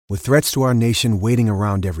With threats to our nation waiting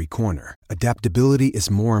around every corner, adaptability is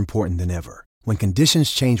more important than ever. When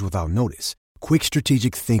conditions change without notice, quick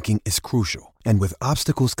strategic thinking is crucial. And with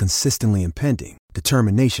obstacles consistently impending,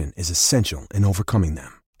 determination is essential in overcoming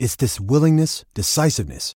them. It's this willingness,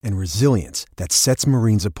 decisiveness, and resilience that sets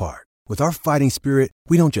Marines apart. With our fighting spirit,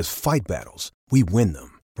 we don't just fight battles, we win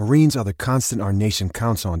them. Marines are the constant our nation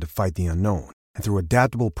counts on to fight the unknown. And through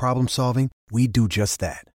adaptable problem solving, we do just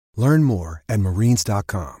that. Learn more at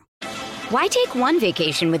marines.com. Why take one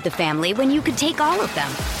vacation with the family when you could take all of them?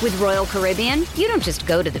 With Royal Caribbean, you don't just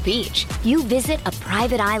go to the beach. You visit a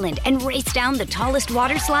private island and race down the tallest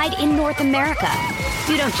water slide in North America.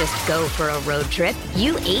 You don't just go for a road trip.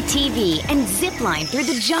 You ATV and zip line through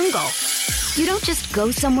the jungle. You don't just go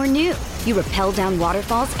somewhere new. You rappel down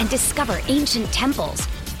waterfalls and discover ancient temples.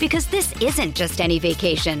 Because this isn't just any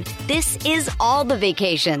vacation. This is all the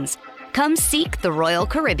vacations. Come seek the Royal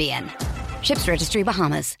Caribbean. Ships Registry,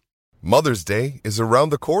 Bahamas. Mother's Day is around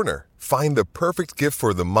the corner. Find the perfect gift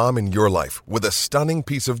for the mom in your life with a stunning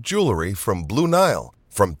piece of jewelry from Blue Nile.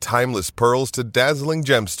 From timeless pearls to dazzling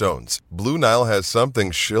gemstones, Blue Nile has something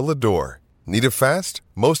she'll adore. Need it fast?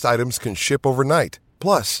 Most items can ship overnight.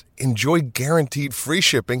 Plus, enjoy guaranteed free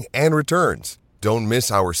shipping and returns. Don't miss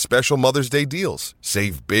our special Mother's Day deals.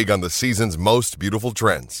 Save big on the season's most beautiful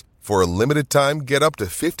trends. For a limited time, get up to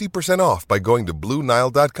 50% off by going to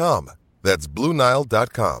BlueNile.com. That's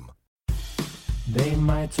BlueNile.com. They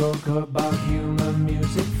might talk about humor,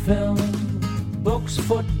 music, film, books,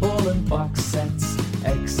 football and box sets,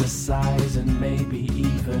 exercise and maybe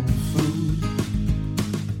even food,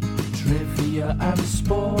 trivia and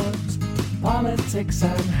sport, politics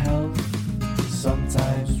and health,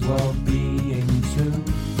 sometimes well-being too.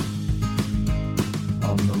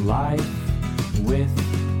 On the Life with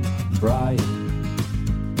Brian.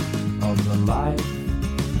 On the Life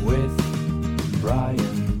with Brian.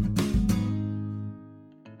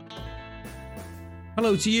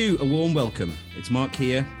 Hello to you, a warm welcome. It's Mark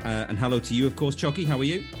here, and hello to you, of course, Chucky. How are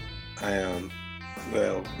you? I am,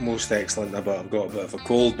 well, most excellent, but I've got a bit of a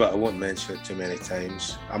cold, but I won't mention it too many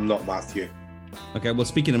times. I'm not Matthew. Okay, well,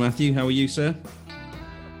 speaking of Matthew, how are you, sir?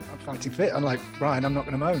 I'm fighting fit. Unlike Brian, I'm not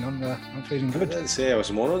going to moan. I'm feeling good. I didn't say I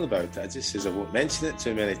was moaning about it. I just says I won't mention it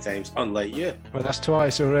too many times, unlike you. Well, that's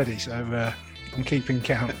twice already, so I'm keeping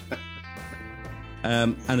count.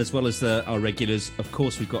 And as well as our regulars, of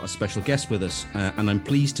course, we've got a special guest with us. And I'm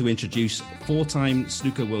pleased to introduce four-time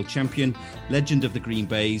snooker world champion, legend of the Green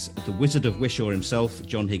Bays, the Wizard of Wishaw himself,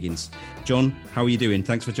 John Higgins. John, how are you doing?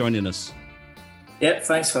 Thanks for joining us. Yep,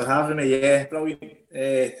 thanks for having me. Yeah, brilliant.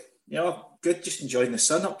 Good. Just enjoying the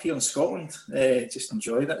sun up here in Scotland. Just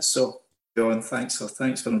enjoying it. So, John, thanks for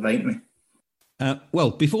inviting me.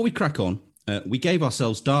 Well, before we crack on, we gave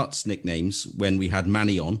ourselves darts nicknames when we had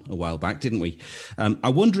Manny on a while back, didn't we? I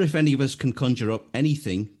wonder if any of us can conjure up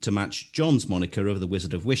anything to match John's moniker of the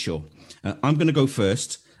Wizard of Wishaw. I'm going to go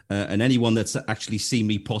first, and anyone that's actually seen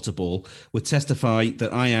me pot a ball would testify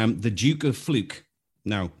that I am the Duke of Fluke.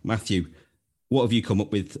 Now, Matthew, what have you come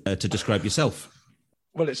up with to describe yourself?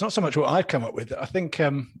 Well, it's not so much what I've come up with. I think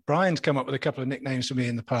Brian's come up with a couple of nicknames for me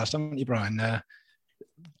in the past, haven't you, Brian?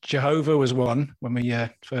 Jehovah was one when we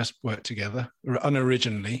first worked together,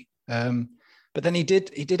 unoriginally. But then he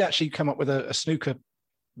did actually come up with a snooker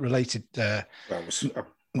related. That was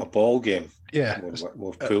a ball game. Yeah,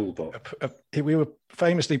 more pool ball. We were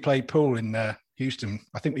famously played pool in Houston.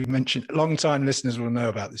 I think we mentioned. Long-time listeners will know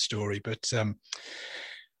about this story, but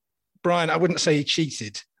Brian, I wouldn't say he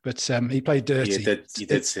cheated, but he played dirty. You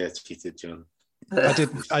did say it cheated, John.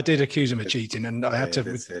 I did accuse him of cheating, and I had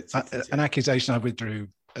an accusation I withdrew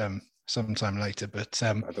sometime later. But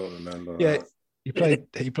I don't remember. Yeah, you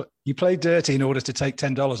played dirty in order to take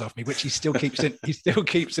 $10 off me, which he still keeps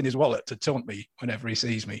in his wallet to taunt me whenever he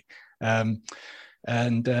sees me. So I mean,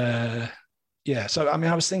 I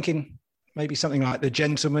was thinking maybe something like the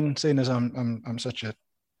gentleman, seeing as I'm such a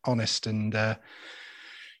honest and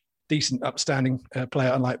decent, upstanding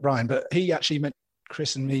player, unlike Brian. But he actually meant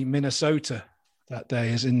Chris and me Minnesota that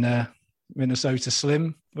day, as in Minnesota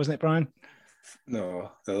Slim, wasn't it, Brian?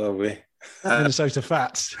 No, the other way. Minnesota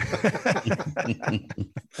Fats.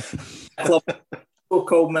 Club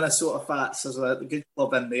called Minnesota Fats. There's a good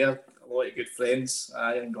club in there. A lot of good friends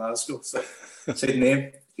in Glasgow. So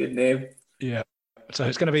good name. Yeah. So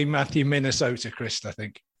it's going to be Matthew Minnesota Chris, I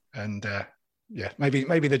think, and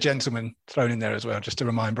maybe the gentleman thrown in there as well, just to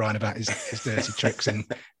remind Brian about his dirty tricks in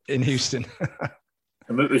Houston.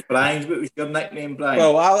 And what was your nickname, Brian?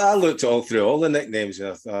 Well, I looked all through all the nicknames,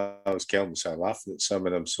 and I was killing myself laughing at some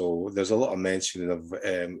of them. So there's a lot of mentioning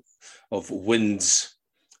of winds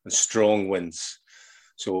and strong winds.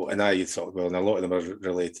 So, and I thought, well, and a lot of them are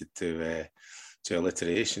related to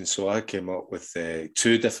alliteration. So I came up with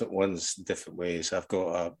two different ones, different ways. I've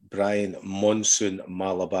got a Brian Monsoon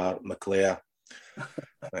Malabar McClare,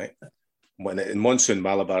 right? When Monsoon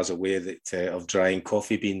Malabar is a way that of drying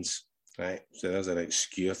coffee beans, right? So there's an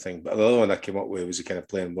obscure thing. But the other one I came up with was a kind of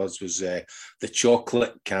playing words was the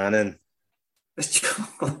chocolate cannon. The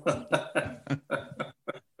chocolate.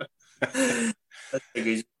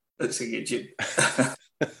 That's a good joke.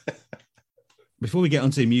 Before we get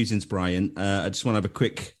onto the musings, Brian, I just want to have a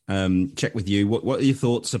quick check with you. What are your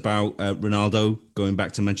thoughts about Ronaldo going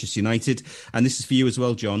back to Manchester United? And this is for you as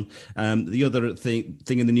well, John. The other thing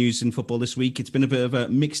in the news in football this week, it's been a bit of a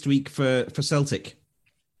mixed week for Celtic.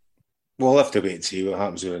 We'll have to wait and see what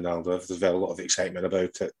happens with Ronaldo. There's a lot of excitement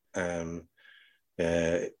about it.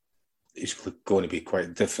 It's going to be quite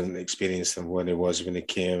a different experience than when he was when he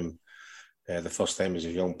came the first time as a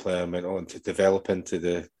young player and went on to develop into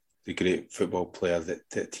the great football player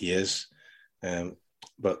that he is.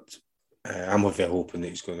 But I'm very hoping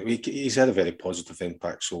that he's had a very positive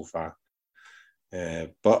impact so far.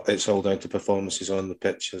 But it's all down to performances on the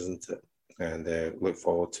pitch, isn't it? And look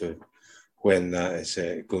forward to when that is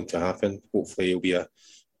going to happen. Hopefully he'll be a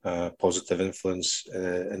positive influence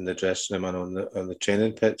in the dressing room and on the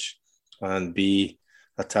training pitch, and be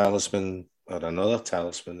a talisman or another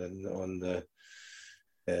talisman on the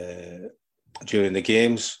during the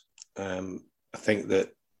games. I think that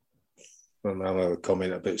my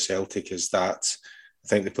comment about Celtic is that I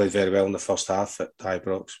think they played very well in the first half at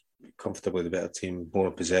Ibrox, comfortably the better team, more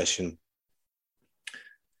in possession,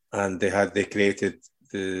 and they created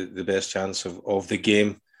the best chance of the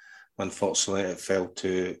game. Unfortunately, it fell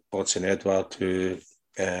to Odsonne Edouard, who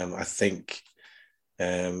I think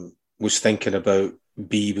was thinking about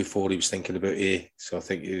B before he was thinking about A. So I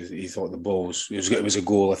think he thought the ball it was a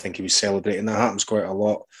goal. I think he was celebrating. That happens quite a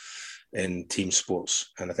lot in team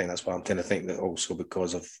sports, and I think that's why I'm trying to think that also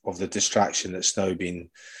because of the distraction that's now been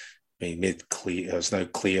made clear, it's now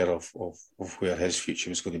clear of where his future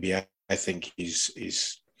was going to be. I think he's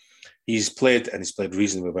played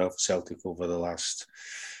reasonably well for Celtic over the last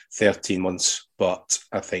 13 months, but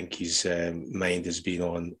I think his mind has been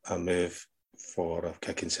on a move for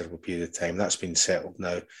a considerable period of time. That's been settled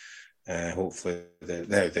now. Hopefully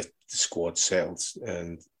the squad's settled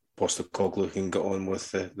and Postecoglou can get on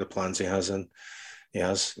with the plans he has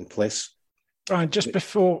in place. Brian, just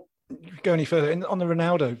before you go any further, on the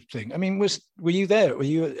Ronaldo thing, I mean, were you there? Were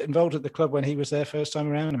you involved at the club when he was there first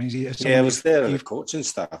time around? I mean, I was there in the coaching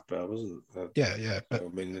staff, but I wasn't. Yeah. But I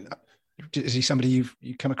mean, is he somebody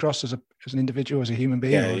you come across as an individual, as a human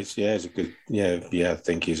being? Yeah, he's a good. Yeah. I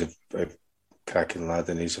think he's a cracking lad,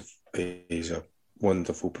 and he's a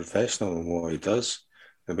wonderful professional in what he does,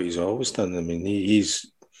 but he's always done. I mean, he's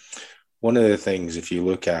one of the things. If you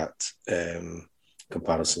look at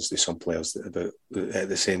comparisons to some players at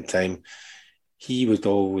the same time, he would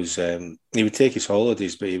always he would take his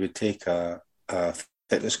holidays, but he would take a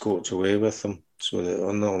fitness coach away with him, so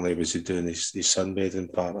that not only was he doing his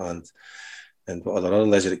sunbathing part and what other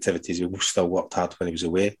leisure activities, he still worked hard when he was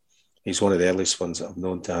away. He's one of the earliest ones that I've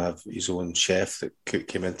known to have his own chef that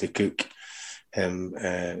came in to cook him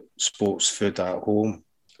sports food at home.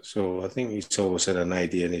 So I think he's always had an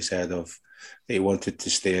idea in his head of that he wanted to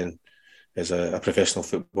stay in as a professional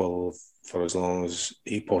footballer for as long as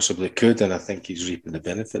he possibly could, and I think he's reaping the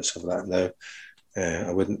benefits of that now.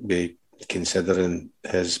 I wouldn't be considering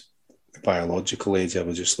his biological age. I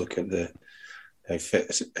would just look at how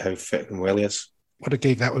fit and well he is. What a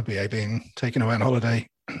gig that would be, being taken away on holiday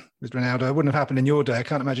with Ronaldo. It wouldn't have happened in your day. I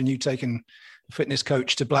can't imagine you taking a fitness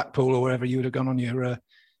coach to Blackpool or wherever you would have gone on your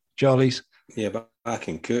jollies. Yeah, but I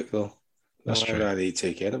can cook though. That's true. I need to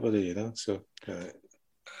take anybody, So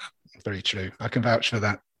very true. I can vouch for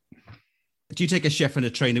that. Do you take a chef and a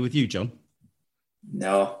trainer with you, John?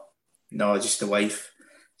 No, just the wife.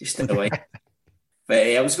 But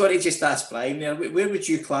I was going to just ask Brian there, where would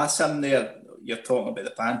you class him there? You're talking about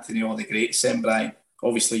the Pantheon, all the greats, Brian.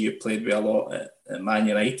 Obviously, you played with a lot at Man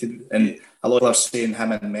United, and a lot are saying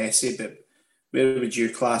him and Messi, but where would you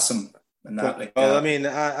class him in that regard? Well,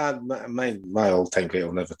 I mean, my all-time great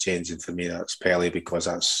will never change, and for me, that's Pelé, because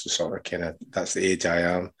that's that's the age I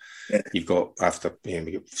am. Yeah. You've got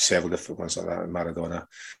you've got several different ones like that, Maradona,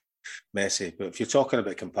 Messi. But if you're talking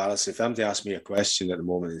about comparison, if somebody asked me a question at the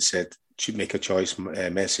moment and said, should make a choice,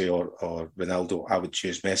 Messi or Ronaldo, I would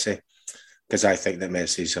choose Messi, because I think that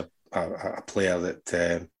Messi's a player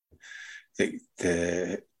that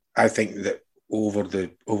I think that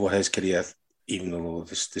over his career, even though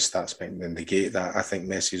the stats might negate that, I think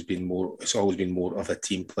Messi has always been more of a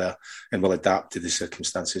team player and will adapt to the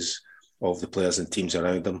circumstances of the players and teams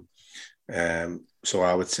around him. So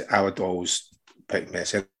I would always pick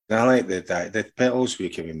Messi. And I like the petals we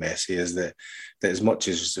give Messi is that as much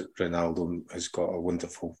as Ronaldo has got a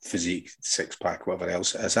wonderful physique, 6-pack, whatever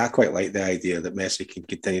else it is, I quite like the idea that Messi can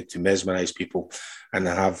continue to mesmerise people and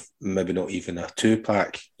have maybe not even a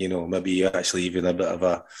 2-pack, maybe actually even a bit of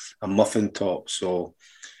a muffin top. So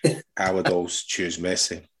I would always choose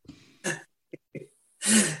Messi.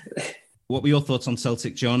 What were your thoughts on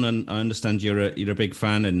Celtic, John? And I understand you're a big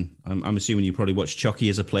fan, and I'm assuming you probably watched Chucky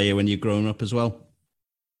as a player when you're growing up as well.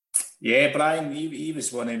 Yeah, Brian, he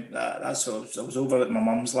was one of that. I was over at my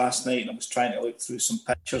mum's last night and I was trying to look through some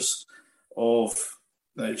pictures of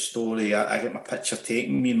the story. I get my picture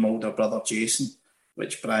taken, me and my older brother Jason,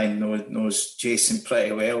 which Brian knows Jason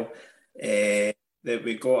pretty well. That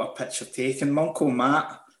we got a picture taken. My Uncle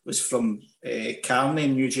Matt was from Carney,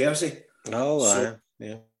 New Jersey. Oh,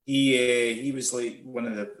 yeah. He was like one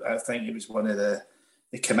of the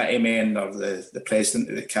committee men or the president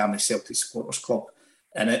of the Carney Celtic Supporters Club.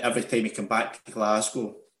 And every time he came back to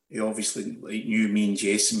Glasgow, he obviously knew me and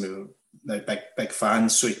Jason. We were now big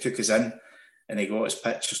fans, so he took us in and he got his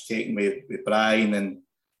pictures taken with Brian and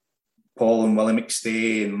Paul and Willie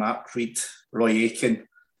McStay and Mark Reid, Roy Aitken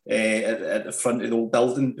at the front of the old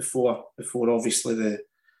building before obviously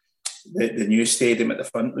the new stadium at the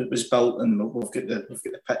front was built, and we've got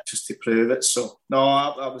the pictures to prove it. So no,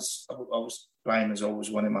 I was Brian was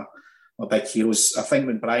always one of my big heroes. I think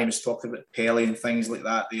when Brian was talking about Pele and things like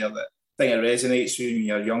that, I think it resonates with you when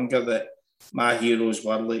you're younger, that my heroes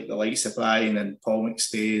were like the likes of Brian and Paul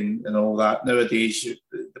McStay and all that. Nowadays,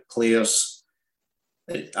 the players,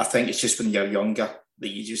 I think it's just when you're younger that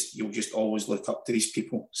you'll just always look up to these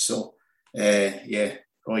people. So, Roy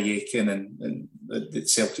Aitken and the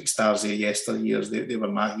Celtic stars of yesteryears, they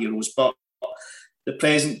were my heroes. But the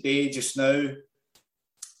present day, just now,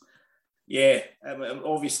 yeah,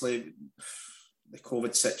 obviously the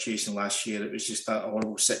COVID situation last year, it was just a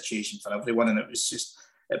horrible situation for everyone, and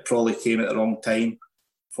it probably came at the wrong time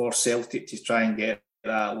for Celtic to try and get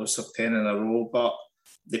that loss of 10 in a row, but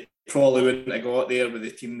they probably wouldn't have got there with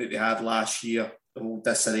the team that they had last year, the whole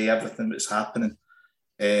disarray, everything that was happening.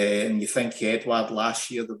 And you think Edouard last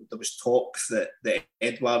year, there was talk that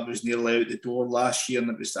Edouard was nearly out the door last year,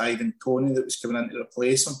 and it was Ivan Toney that was coming in to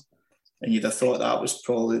replace him. And you'd have thought that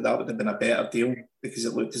would have been a better deal, because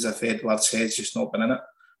it looked as if Edouard's head's just not been in it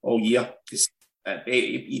all year. Because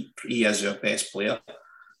he is your best player,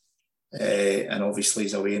 and obviously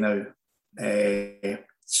he's away now.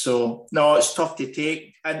 So no, it's tough to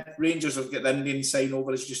take. And Rangers have got the Indian sign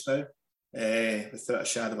over us just now, without a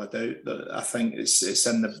shadow of a doubt. I think it's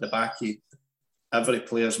in the back of every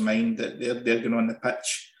player's mind that they're going on the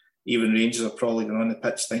pitch. Even Rangers are probably going on the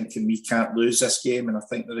pitch thinking we can't lose this game, and I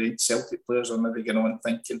think the Celtic players are maybe going on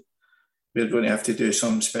thinking we're going to have to do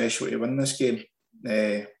something special to win this game,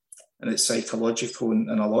 and it's psychological in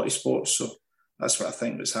a lot of sports. So that's what I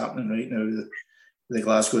think is happening right now with the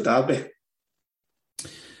Glasgow derby.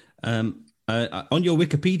 On your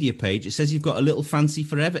Wikipedia page, it says you've got a little fancy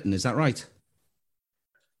for Everton. Is that right?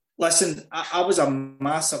 Listen, I was a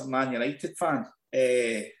massive Man United fan.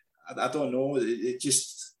 I don't know. It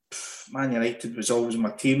just Man United was always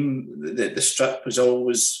my team. The strip was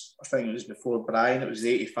always, I think it was before Brian, it was the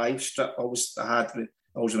 85 strip. I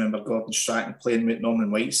always remember Gordon Strachan playing with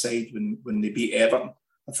Norman Whiteside when they beat Everton.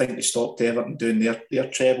 I think they stopped Everton doing their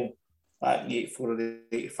treble back in 84 or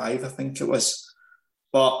 85, I think it was.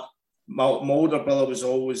 But my older brother was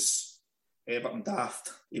always Everton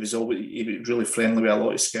daft. He was really friendly with a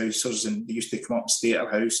lot of Scousers, and they used to come up and stay at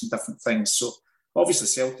our house and different things. So obviously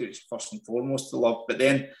Celtic was first and foremost to love. But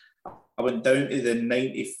then I went down to the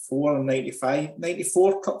 94 and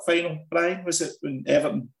 94 cup final, Brian, was it, when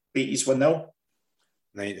Everton beat us 1-0?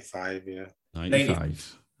 95, yeah.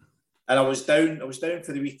 95. And I was down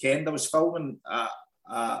for the weekend. I was filming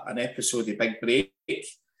an episode of Big Break,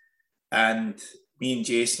 and me and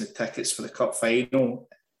Jason had tickets for the cup final.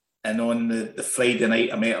 And on the Friday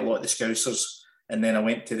night, I met a lot of the Scousers, and then I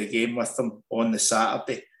went to the game with them on the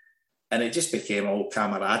Saturday. And it just became all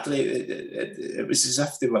camaraderie. It was as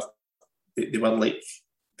if they were like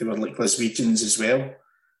Glaswegians as well.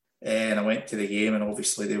 And I went to the game, and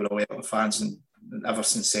obviously they were all Everton fans. And ever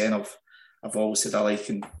since then, I've always had a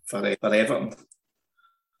liking for Everton.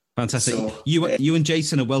 Fantastic. So, you and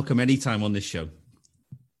Jason are welcome anytime on this show.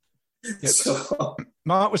 So,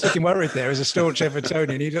 Mark was looking worried there as a staunch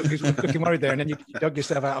Evertonian. He was looking worried there, and then you dug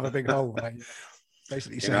yourself out of a big hole.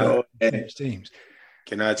 Basically, saying teams.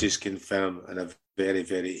 Can I just confirm in a very,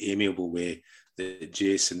 very amiable way that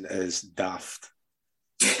Jason is daft?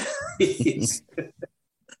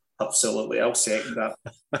 Absolutely, I'll second that.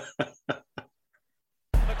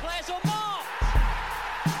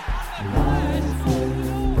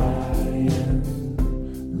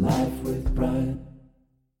 Life with Brian.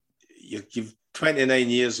 You've 29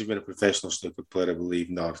 years you've been a professional snooker player, I believe,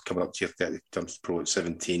 now coming up to your 30th term pro at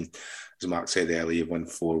 17. As Mark said earlier, you've won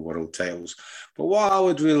 4 world titles. But what I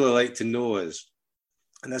would really like to know is,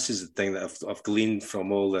 and this is the thing that I've gleaned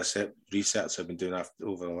from all this research I've been doing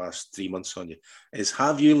over the last 3 months on you, is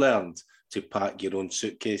have you learned to pack your own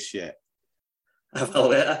suitcase yet?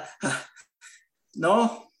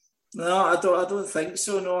 No, I don't think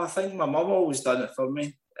so. No, I think my mum always done it for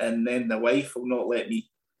me, and then the wife will not let me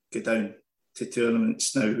go down to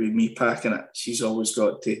tournaments now with me packing it. She's always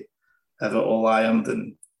got to have it all ironed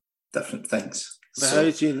and different things. But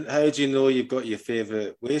so, how do you know you've got your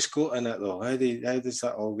favourite waistcoat in it though? How does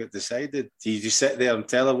that all get decided? Do you just sit there and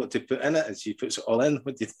tell her what to put in it and she puts it all in?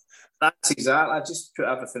 That's exactly. I just put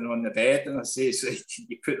everything on the bed and I say, so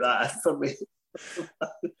you put that in for me.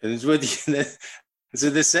 And so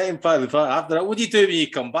the second part of the part after that, what do you do when you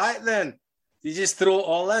come back then? You just throw it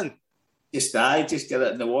all in? Just get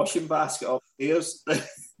it in the washing basket upstairs.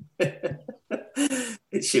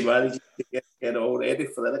 And she managed to get it all ready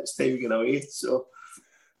for the next time you get away. So,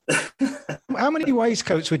 how many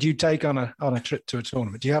waistcoats would you take on a trip to a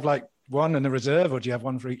tournament? Do you have like one in the reserve, or do you have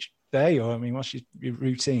one for each day? Or I mean, what's your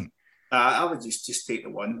routine? I would just take the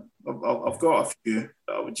one. I've got a few,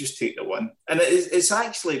 but I would just take the one. And it's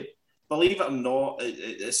actually, believe it or not,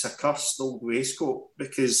 it's a cursed old waistcoat,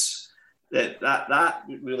 because that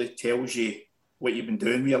really tells you what you've been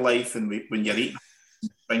doing with your life and when you're eating.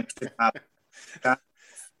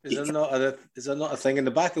 Is there not a thing in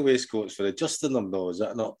the back of waistcoats for adjusting them though? Is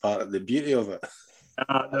that not part of the beauty of it?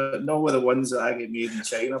 No, with the ones that I get made in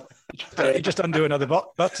China. You just undo another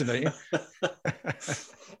button, don't you?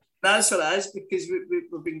 That's what it is, because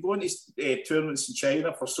we've been going to tournaments in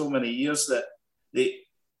China for so many years that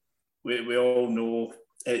we all know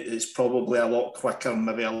it's probably a lot quicker and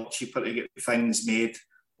maybe a lot cheaper to get things made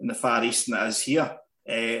in the Far East than it is here.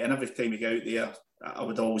 And every time we go out there, I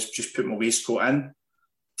would always just put my waistcoat in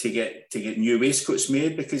to get new waistcoats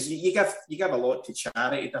made, because you give a lot to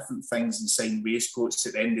charity, different things, and sign waistcoats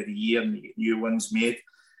at the end of the year, and you get new ones made.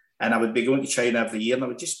 And I would be going to China every year, and I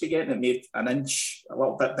would just be getting it made an inch, a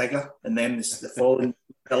little bit bigger, and then the following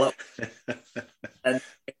fill up. And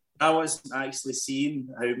I wasn't actually seeing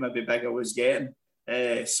how maybe big I was getting.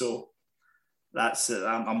 So that's it.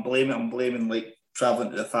 I'm blaming like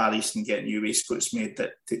travelling to the Far East and getting new waistcoats made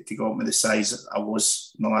that to go up with the size I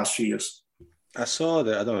was in the last few years. I saw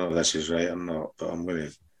that. I don't know if this is right or not, but I'm going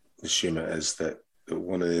to assume it is, that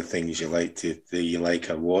one of the things you like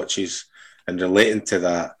are watches. And relating to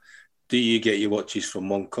that, do you get your watches from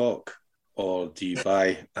Montauk or do you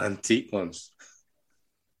buy antique ones?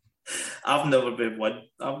 I've never been one.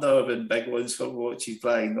 I've never been big ones for watches,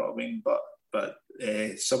 Brian. You know what I mean? But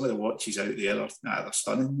some of the watches out there they're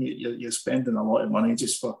stunning. You're spending a lot of money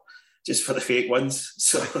just for the fake ones.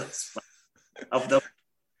 So I've never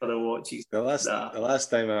for the watches. The last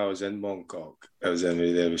time I was in Montauk, I was in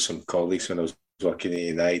there with some colleagues when I was working at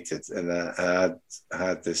United, and I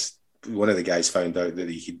had this. One of the guys found out that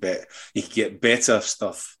he could get better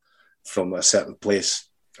stuff from a certain place,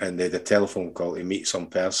 and they had a telephone call to meet some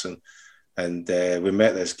person, and we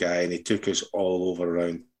met this guy, and he took us all over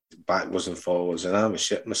around backwards and forwards, and I was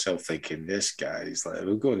shitting myself thinking, this guy is like,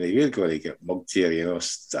 we're going to get mugged here, you know.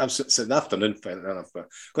 I'm sitting the afternoon going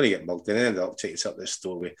to get mugged, and I ended up taking us up this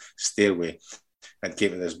stairway and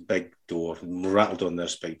came to this big door, rattled on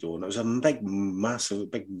this big door, and it was a big, massive,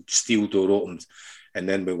 big steel door opened. And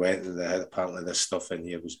then we went, and apparently this stuff in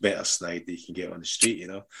here was better snide than you can get on the street, you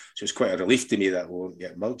know. So it's quite a relief to me that we won't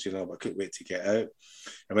get mugged, you know, but I couldn't wait to get out.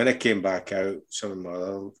 And when I came back out, some of my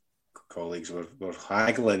other colleagues were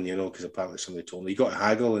haggling, you know, because apparently somebody told me, you got to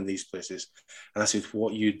haggle in these places. And I said,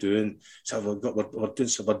 what are you doing? So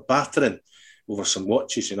we're bartering over some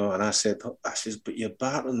watches, you know. And I said, but you're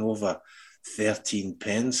bartering over 13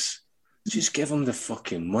 pence. Just give them the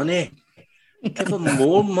fucking money. Give them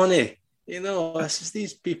more money. You know, this is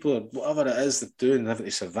these people, whatever it is they're doing, having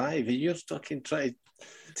to survive. You're fucking trying to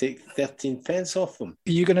take 13 pence off them.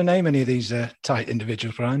 Are you going to name any of these tight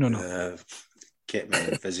individuals, Brian, or not? Ketman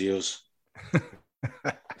and physios.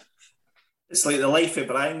 It's like the life of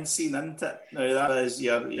Brian scene, isn't it? Now that is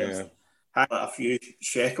you're had a few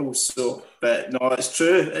shekels. So, but no, it's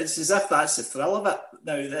true. It's as if that's the thrill of it.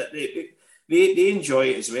 Now that they enjoy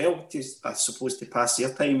it as well. Just, I suppose, to pass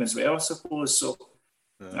their time as well. I suppose so.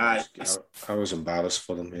 I was embarrassed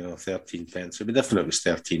for them, you know, 13 pence. It'd be different if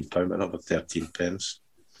it was £13, but not with 13 pence.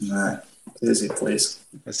 Nah, crazy place.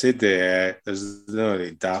 I said there's no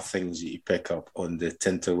really daft things that you pick up on the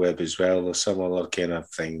Tinterweb as well. There's some other kind of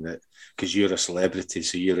thing that, because you're a celebrity,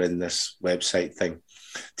 so you're in this website thing,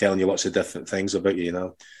 telling you lots of different things about you, you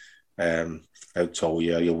know, how tall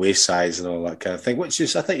you are, your waist size and all that kind of thing, which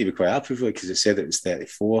is, I think you'd be quite happy with, because it said it was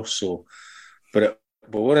 34. So, but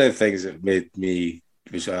one of the things that made me,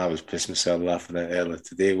 I was pissing myself laughing at earlier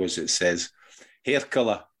today, was it says hair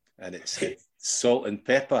colour, and it said salt and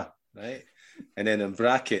pepper, right? And then in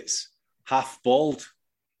brackets, half bald.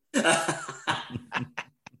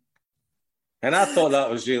 And I thought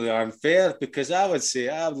that was really unfair, because I would say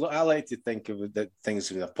I like to think of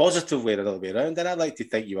things in a positive way, the other way around, and I'd like to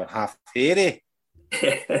think you were half hairy.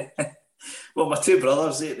 Well, my two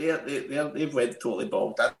brothers, they've went totally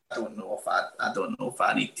bald. I don't know if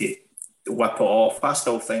I need to whip it off. I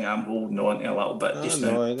still think I'm holding on to a little bit just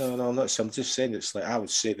now. No, I'm not. I'm just saying, it's like, I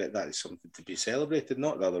would say that is something to be celebrated,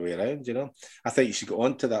 not the other way around, you know. I think you should go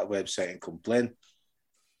onto that website and complain.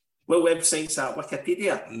 What website's that?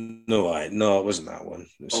 Wikipedia? No, it wasn't that one.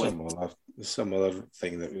 There's some other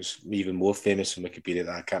thing that was even more famous than Wikipedia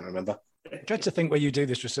that I can't remember. I dread to think where you do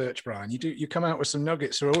this research, Brian. You come out with some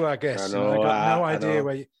nuggets for all our guests. I know. I got no idea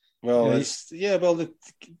where you. Well, I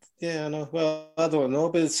know. Well, I don't know,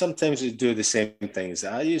 but sometimes you do the same things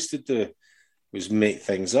that I used to do, was make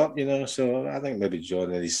things up, you know. So I think maybe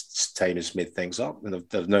John in his time has made things up, and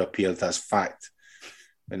they've now appeared as fact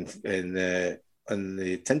in the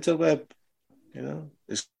Tinterweb, you know.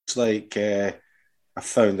 It's like I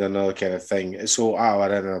found another kind of thing. It's so I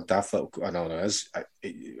don't know, daft little, I don't know,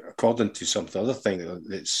 according to some other thing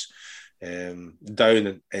that's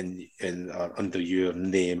down in or under your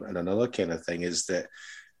name, and another kind of thing is that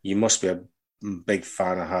you must be a big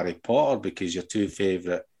fan of Harry Potter, because your two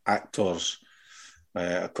favourite actors,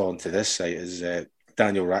 according to this site, is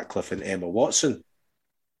Daniel Radcliffe and Emma Watson.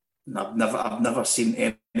 I've never seen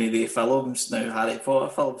any of the films now, Harry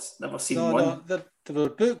Potter films. Never seen one. No, there were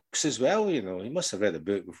books as well, you know. You must have read a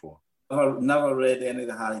book before. I've never read any of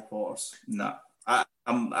the Harry Potters. No,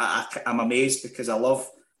 I'm amazed, because I love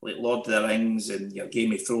like Lord of the Rings and your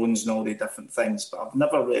Game of Thrones and all the different things, but I've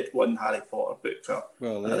never read one Harry Potter book.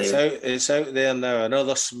 Well, it's out there now.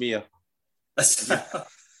 Another smear.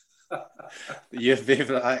 Your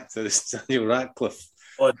favourite actor is Daniel Radcliffe.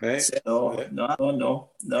 Right? No.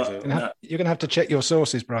 You're going to have to check your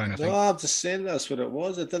sources, Brian, I think. No, I'm just saying that's what it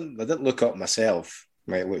was. I didn't look up myself.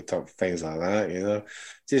 I looked up things like that, you know.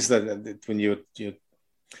 Just that when you've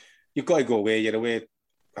got to go away, you're away.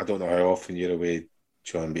 I don't know how often you're away,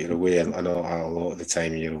 John, but you're away. I know a lot of the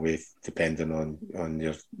time you're away, depending on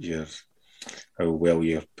your how well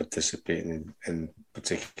you're participating in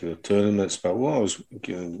particular tournaments. But what I was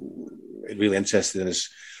really interested in is,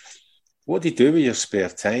 what do you do with your spare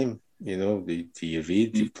time? You know, do you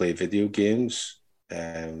read? Do you play video games?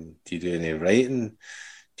 Do you do any writing?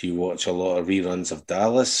 Do you watch a lot of reruns of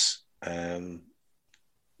Dallas? You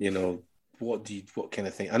know, what kind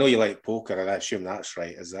of thing? I know you like poker, and I assume that's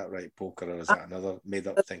right. Is that right, poker, or is that another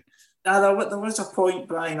made-up thing? There was a point,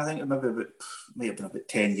 Brian, I think it may have been about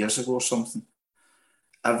 10 years ago or something.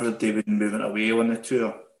 Every day we'd been moving away on the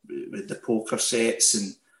tour with the poker sets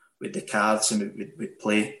and with the cards, and we'd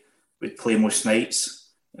play most nights,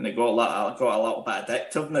 and it got a little bit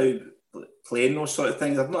addictive now, playing those sort of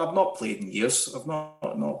things. I've not played in years. I've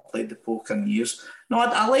not played the poker in years. No,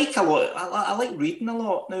 I like a lot. I like reading a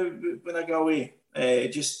lot now when I go away.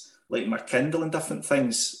 Just like my Kindle and different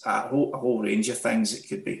things, a whole range of things. It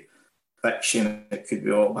could be fiction, it could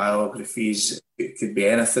be autobiographies, it could be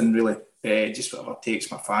anything really. Just whatever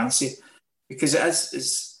takes my fancy, because it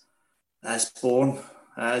is born,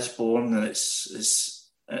 and it's.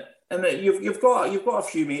 And you've got a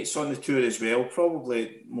few mates on the tour as well.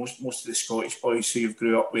 Probably most of the Scottish boys who you've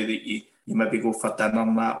grew up with, that you maybe go for dinner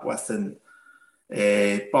and that with, and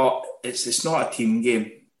but it's not a team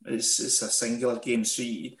game. It's a singular game, so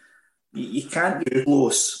you can't do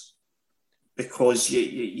close, because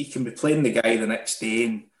you can be playing the guy the next day,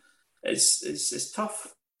 and it's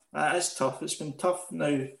tough. That is tough. It's been tough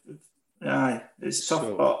now. Aye, it's tough.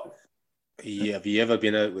 So, but have you ever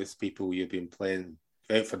been out with people you've been playing?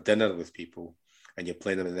 Out for dinner with people, and you're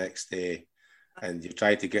playing them the next day, and you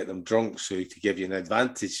try to get them drunk so to give you an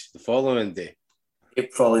advantage the following day?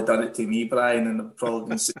 You've probably done it to me, Brian, and I've probably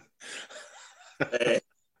been so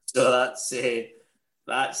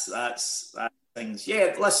that's things.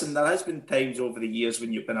 Yeah, listen, there has been times over the years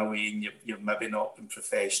when you've been away and you've maybe not been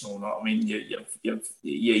professional. You know what I mean?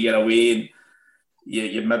 You're away and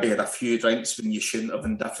you maybe had a few drinks when you shouldn't have,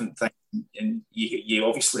 and different things. And you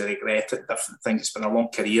obviously regret it, different things. It's been a long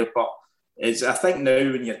career, but I think now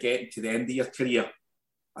when you're getting to the end of your career,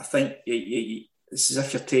 I think it's as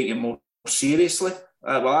if you're taking it more seriously.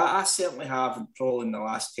 Well, I certainly have, and probably in the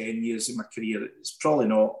last 10 years of my career, it's probably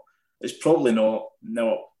not.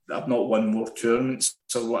 I've not won more tournaments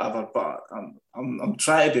or whatever, but I'm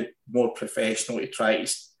trying to be more professional, to try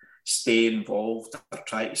to stay involved, or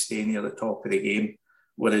try to stay near the top of the game.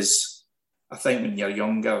 Whereas I think when you're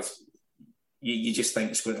younger, you just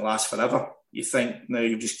think it's going to last forever. You think now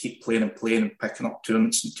you just keep playing and picking up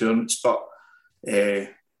tournaments and tournaments, but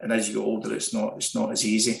and as you get older, it's not as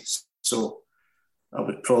easy. So I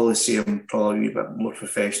would probably say I'm probably a wee bit more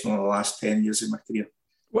professional in the last 10 years of my career.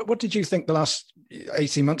 What did you think the last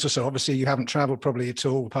 18 months or so? Obviously, you haven't travelled probably at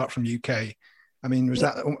all, apart from UK. I mean, was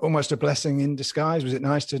that almost a blessing in disguise? Was it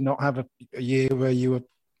nice to not have a year where you were,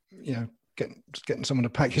 getting someone to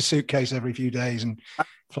pack your suitcase every few days and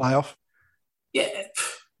fly off? Yeah,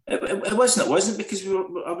 it wasn't because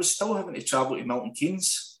I was still having to travel to Milton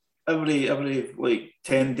Keynes every like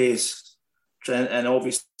 10 days. And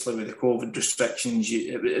obviously with the COVID restrictions,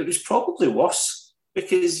 it was probably worse.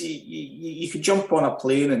 Because you could jump on a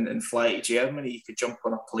plane and fly to Germany, you could jump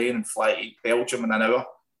on a plane and fly to Belgium in an hour,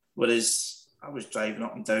 whereas I was driving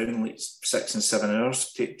up and down like 6 and 7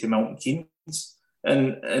 hours to Milton Keynes.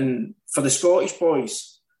 And for the Scottish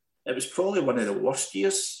boys, it was probably one of the worst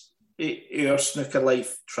years of our snooker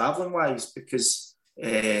life travelling wise, because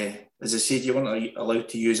as I said, you weren't allowed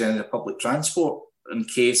to use any of the public transport in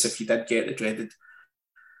case if you did get the dreaded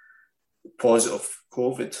positive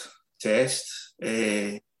COVID test.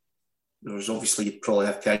 There was obviously you'd probably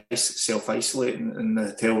have to self-isolate in the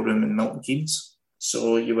hotel room in Milton Keynes.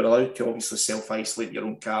 So you were allowed to obviously self-isolate in your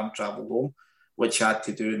own car and travel home, which I had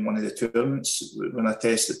to do in one of the tournaments when I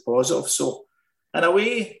tested positive. So in a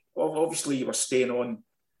way, obviously you were staying on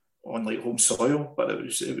like home soil, but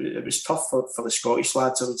it was tough for the Scottish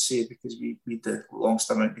lads, I would say, because we had the longest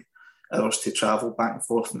amount of hours to travel back and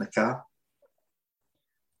forth in the car.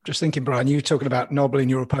 Just thinking, Brian, you were talking about nobbling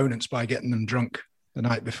your opponents by getting them drunk the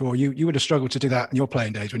night before. You would have struggled to do that in your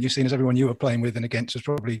playing days when you've seen as everyone you were playing with and against was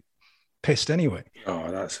probably pissed anyway. Oh,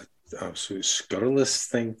 that's an absolute scurrilous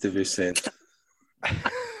thing to be saying.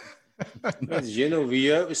 Were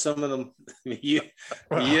you out with some of them? Were you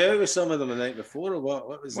out with some of them the night before, or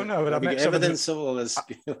what was it? No, but I've met some evidence of all this.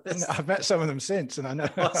 I've met some of them since, and I know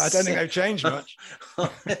I don't think they've changed much.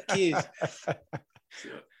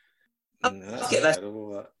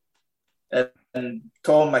 And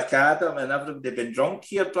Tom McAdam and everybody been drunk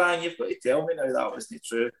here, Brian. You've got to tell me now that wasn't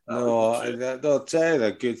true. I'll tell you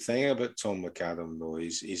the good thing about Tom McAdam though.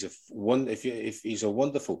 He's a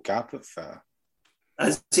wonderful carpet fitter.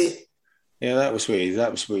 Is he? Yeah, that was what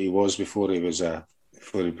he was before he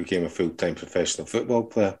became a full-time professional football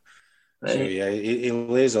player. Right. So yeah, he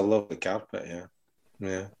lays a lovely carpet.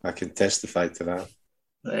 Yeah, I can testify to that.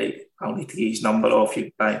 Right, I'll need to get his number off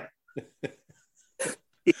you, Brian.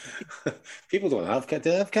 People don't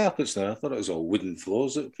have carpets now. I thought it was all wooden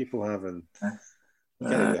floors that people have, and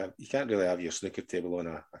you can't really have your snooker table on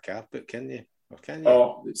a carpet, can you? Or can you?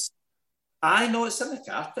 Oh, I know it's in the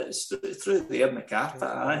carpet. It's through there in the carpet.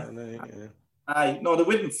 Aye. No, the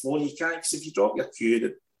wooden floor you can't, because if you drop your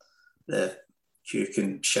cue, the cue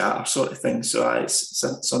can shatter, sort of thing. So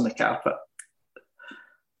it's on the carpet.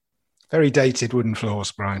 Very dated wooden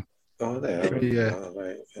floors, Brian. Oh, they are.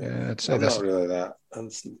 Right. Yeah, I'd say I'm that's not really that.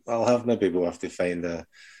 We'll have to find a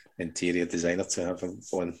interior designer to have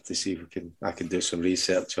one to see if I can do some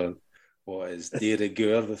research on what is de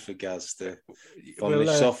rigueur with regards to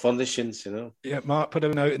soft furnishings, Yeah, Mark, put a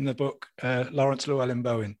note in the book, Lawrence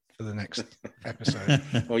Llewellyn-Bowen for the next episode.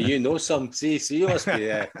 Well, you know some. See, you must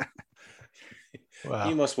be. Wow.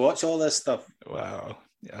 You must watch all this stuff. Wow,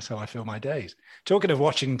 that's how I fill my days. Talking of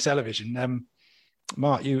watching television,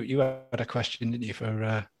 Mark, you had a question, didn't you,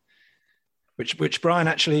 for which Brian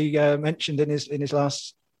actually mentioned in his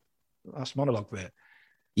last monologue there.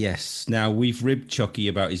 Yes. Now, we've ribbed Chucky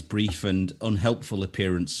about his brief and unhelpful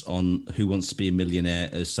appearance on Who Wants to Be a Millionaire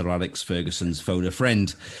as Sir Alex Ferguson's phone a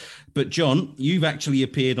friend. But John, you've actually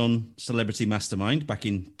appeared on Celebrity Mastermind back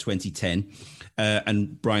in 2010,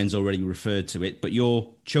 and Brian's already referred to it, but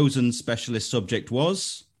your chosen specialist subject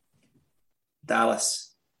was? Dallas.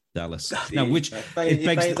 Now, you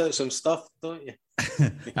find out some stuff, don't you?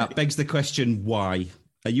 That begs the question, why?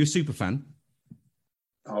 Are you a super fan?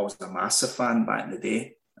 I was a massive fan back in the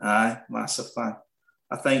day. Aye, massive fan.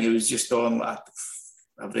 I think it was just on like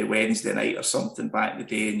every Wednesday night or something back in the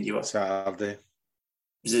day, and you were Saturday.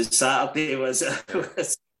 Was it Saturday? Was it?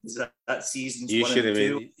 Was that season? You should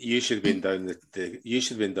have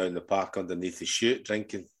been down the park underneath the chute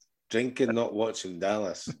drinking, not watching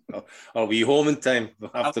Dallas. I'll be home in time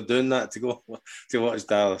after doing that to go to watch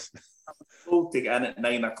Dallas. told to get in at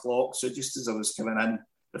 9 o'clock. So just as I was coming in,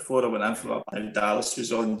 before I went in for my Dallas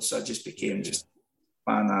was on, so I just became just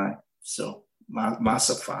fan. So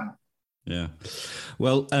massive fan. Yeah.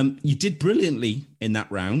 Well, you did brilliantly in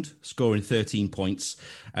that round, scoring 13 points.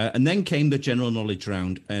 And then came the general knowledge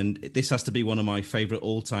round. And this has to be one of my favourite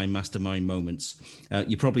all-time mastermind moments.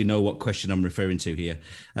 You probably know what question I'm referring to here.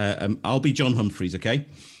 I'll be John Humphreys, okay?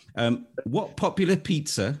 What popular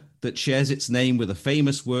pizza that shares its name with a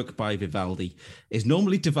famous work by Vivaldi is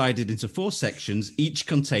normally divided into 4 sections, each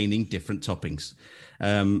containing different toppings?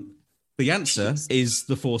 The answer is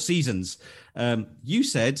the Four Seasons. You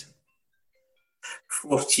said...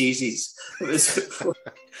 4 cheeses. It was scrambled.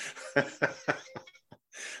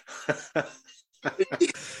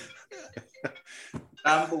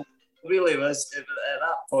 It really was. At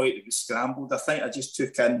that point, it was scrambled. I think I just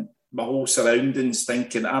took in my whole surroundings,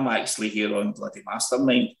 thinking I'm actually here on bloody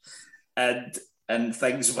Mastermind, and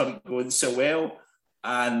things weren't going so well.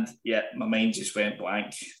 And yeah, my mind just went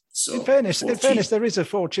blank. So in fairness, there is a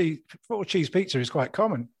four cheese pizza is quite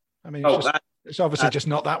common. I mean, it's obviously just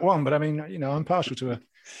not that one, but I mean, you know, I'm partial to a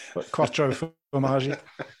quattro formaggi.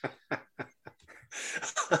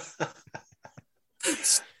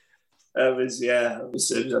 It was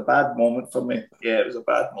a bad moment for me. Yeah, it was a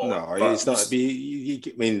bad moment. No, it's not.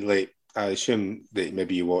 I mean, like, I assume that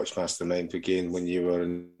maybe you watched Mastermind again when you were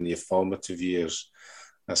in your formative years.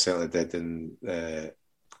 I certainly did,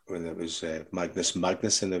 when it was Magnus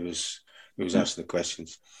Magnuson, it was asking the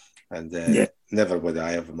questions, and never would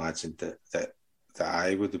I have imagined that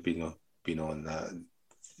I would have been on that.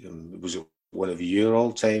 Was it one of your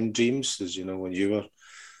all-time dreams? As you know, when you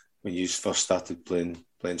first started playing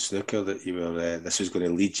snooker, that you were this was going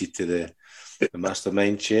to lead you to the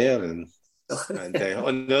Mastermind chair, and on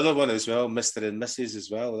the other one as well, Mr. and Mrs. as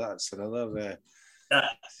well. That's another.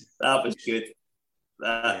 That was good.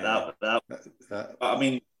 I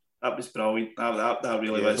mean, that was brilliant. That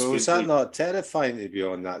really was. Was that not terrifying to be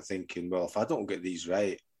on that, thinking, well, if I don't get these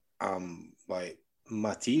right, like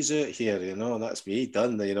my tea's out here, you know, that's me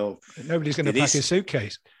done. You know, nobody's going to pack his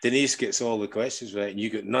suitcase. Denise gets all the questions right, and you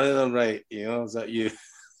get none of them right. You know, is that you?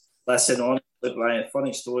 Listen, honestly, Brian,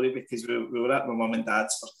 funny story, because we were at my mum and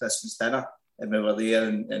dad's for Christmas dinner, and we were there,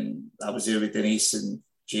 and I was there with Denise, and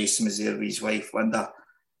Jason was there with his wife Linda,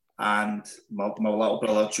 and my little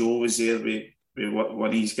brother Joe was there with one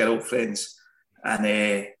of his girlfriends,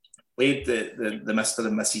 and played the Mr.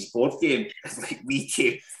 and Mrs. board game. Like we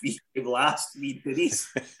came last, me and Denise.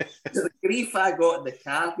 So the grief I got in the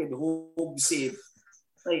car getting home saying,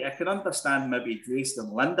 like, I can understand maybe Grace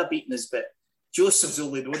and Linda beating us, but Joseph's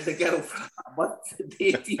only known the girl for a month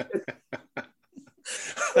today.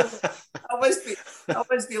 I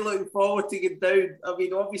was looking forward to getting down. I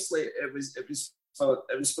mean, obviously it was for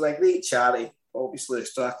a great charity. Obviously,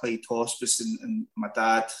 it's Strathclyde Hospice, and my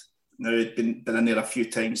dad now had been in there a few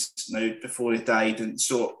times now before he died, and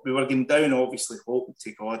so we were going down, obviously hoping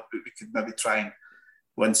to God, but we could maybe try and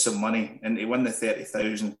win some money, and he won the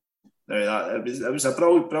 30,000. Now it was a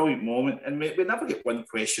brilliant moment, and we never get one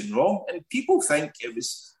question wrong. And people think it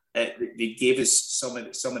was they gave us some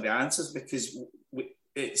of the answers, because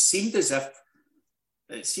it seemed as if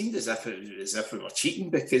we were cheating,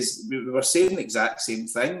 because we were saying the exact same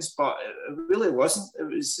things, but it really wasn't. It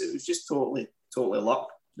was just totally luck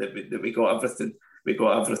that we got everything. We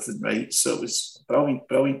got everything right. So it was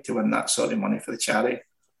brilliant to win that sort of money for the charity.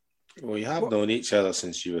 Well, you have known each other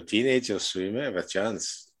since you were teenagers, so you might have a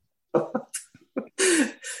chance.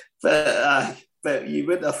 But you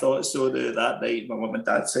wouldn't have thought so that night at my mum and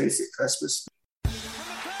dad's house at Christmas.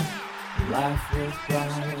 Life with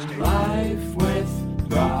Brian, life with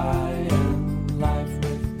Brian, life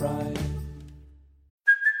with Brian.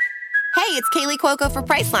 Hey, it's Kaylee Cuoco for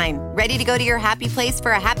Priceline. Ready to go to your happy place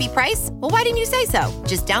for a happy price? Well, why didn't you say so?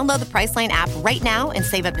 Just download the Priceline app right now and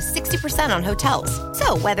save up to 60% on hotels.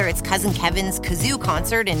 So whether it's Cousin Kevin's Kazoo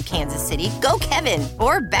Concert in Kansas City, go Kevin,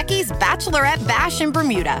 or Becky's Bachelorette Bash in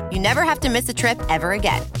Bermuda, you never have to miss a trip ever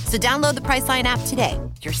again. So download the Priceline app today.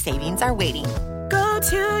 Your savings are waiting. Go to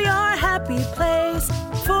your happy place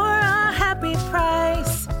for a happy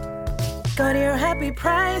price. Go to your happy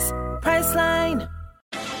price, Priceline.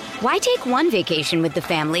 Why take one vacation with the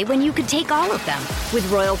family when you could take all of them?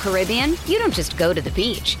 With Royal Caribbean, you don't just go to the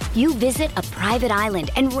beach. You visit a private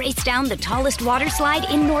island and race down the tallest water slide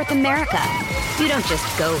in North America. You don't just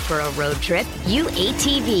go for a road trip. You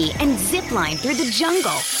ATV and zip line through the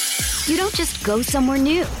jungle. You don't just go somewhere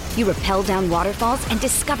new. You rappel down waterfalls and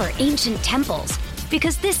discover ancient temples.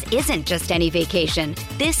 Because this isn't just any vacation.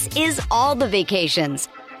 This is all the vacations.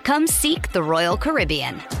 Come seek the Royal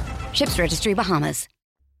Caribbean. Ships Registry, Bahamas.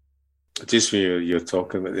 Just when you're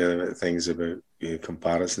talking about the other things about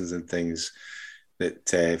comparisons and things,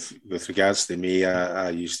 that with regards to me, I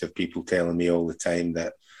used to have people telling me all the time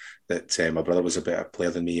that my brother was a better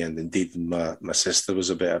player than me, and indeed my sister was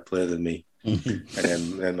a better player than me. And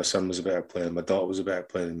then my son was a better player, and my daughter was a better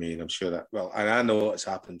player than me. And I'm sure that, well, and I know it's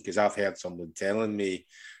happened because I've heard someone telling me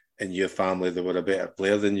in your family they were a better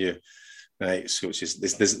player than you, right? So it's just,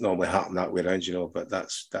 this doesn't normally happen that way around, but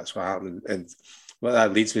that's what happened. And what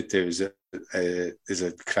that leads me to is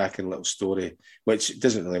a cracking little story, which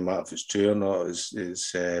doesn't really matter if it's true or not,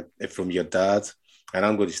 is from your dad. And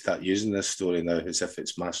I'm going to start using this story now as if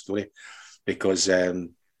it's my story, because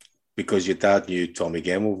your dad knew Tommy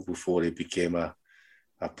Gemmell before he became a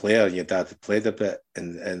player, and your dad had played a bit.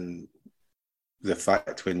 And the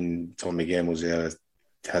fact when Tommy Gemmell's there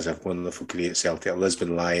has a wonderful career at Celtic, a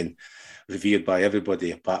Lisbon Lion, revered by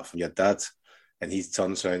everybody apart from your dad. And he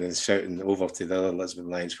turns around and shouting over to the other Lisbon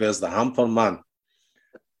Lions, "Where's the hamper, man?"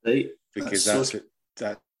 Right. Because that's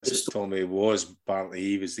what Tommy was.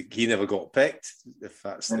 Apparently, he never got picked. If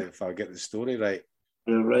I get the story right.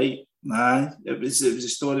 You're right. Nah, it was a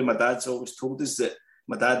story my dad's always told us, that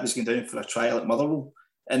my dad was going down for a trial at Motherwell,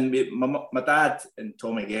 and my dad and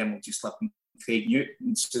Tommy Gemmell just lived in Craig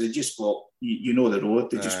Newton, so they just walked. You know the road.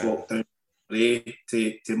 They just walked down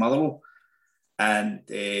to Motherwell, and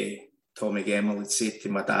Tommy Gemmell would say to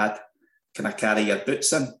my dad, "Can I carry your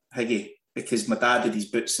boots in, Higgy?" Because my dad had his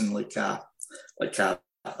boots in like a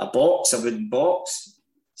box, a wooden box.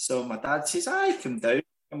 So my dad says, "Aye, come down.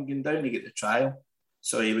 I'm going down to get the trial."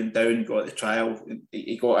 So he went down, got the trial.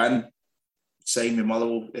 He got in, signed with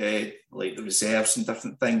Motherwell, like the reserves and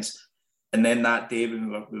different things. And then that day when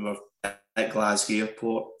we were at Glasgow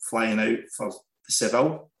Airport, flying out for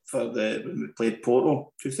Seville when we played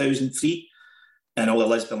Porto 2003. And all the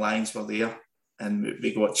Lisbon Lions were there, and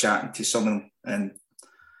we got chatting to someone, and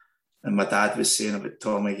my dad was saying about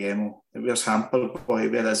Tommy Gemmell, "Where's Hamper Boy?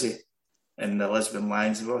 Where is he?" And the Lisbon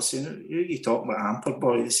Lions were saying, "Who are you talking about, Hamper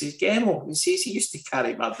Boy?" They says, "Gemmell." He says, "He used to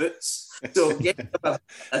carry my boots." So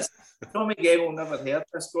Tommy Gemmell never heard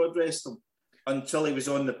this, God rest him, until he was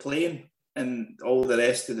on the plane, and all the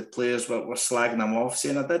rest of the players were slagging him off,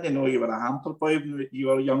 saying, "I didn't know you were a Hamper Boy when you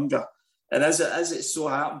were younger." And as it so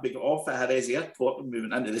happened, we got off at Jerez Airport and we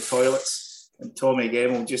went into the toilets, and Tommy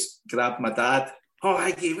Gemmell just grabbed my dad. "Oh,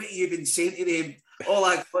 Aggie, what have you been saying to him?" All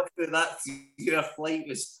I got through that year flight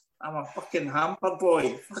was, "I'm a fucking Hamper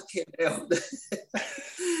Boy." Fucking hell.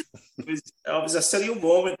 It was a surreal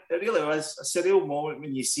moment. It really was a surreal moment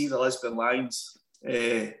when you see the Lisbon Lions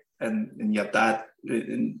and your dad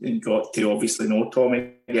and got to obviously know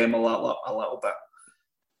Tommy Gemmell a little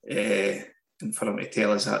bit. And for him to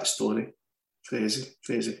tell us that story.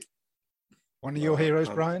 Crazy. One of your heroes,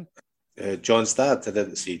 Brian? John's dad. I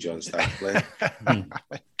didn't see John's dad play.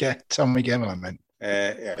 Tommy Gemmell, I meant.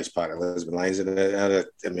 Yeah, he's part of Lisbon Lions.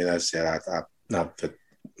 I mean, I said I've had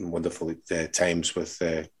wonderful times with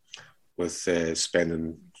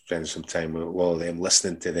spending some time with all of them,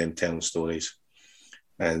 listening to them telling stories,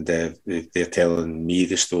 and they're telling me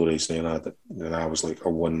the stories. And I was like a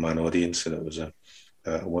one-man audience, and it was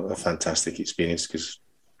a fantastic experience, because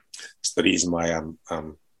it's the reason why I'm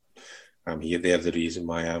here. They're the reason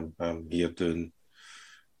why I'm here doing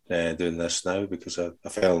this now, because I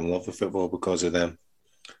fell in love with football because of them.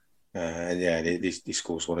 And yeah, they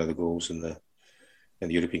scored one of the goals in the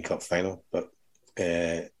European Cup final. But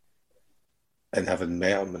and having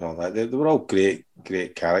met them and all that, they were all great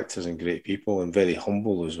characters and great people, and very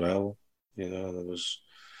humble as well.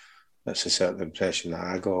 That's a certain impression that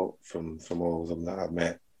I got from all of them that I've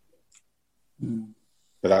met.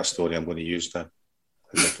 But that story I'm going to use now,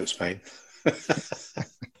 as if it's mine.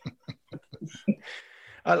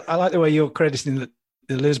 I like the way you're crediting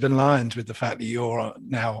the Lisbon Lions with the fact that you're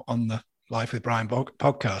now on the Life with Brian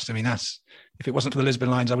podcast. I mean, if it wasn't for the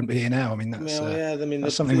Lisbon Lions, I wouldn't be here now. I mean,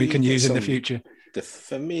 that's something we can use in the future.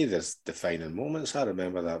 For me, there's defining moments. I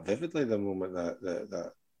remember that vividly, the moment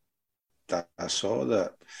that I saw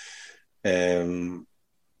that.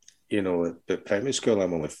 At primary school,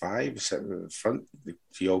 I'm only 5, sitting in the front.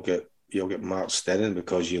 You all get marched in,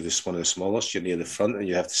 because you're one of the smallest. You're near the front, and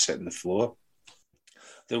you have to sit on the floor.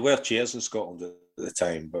 There were chairs in Scotland at the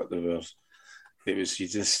time, but you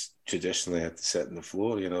just traditionally had to sit on the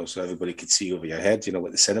floor, so everybody could see over your head,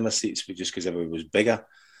 like the cinema seats, just because everybody was bigger.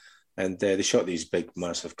 And they shot these big,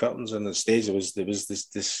 massive curtains on the stage. There was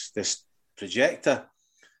this projector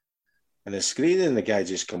and a screen, and the guy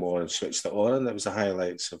just come on and switched it on, and it was the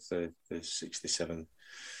highlights of the 67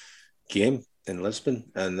 game in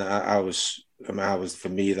Lisbon. And I was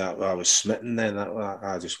smitten then. That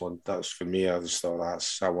was for me. I just thought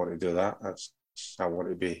I want to do that. I want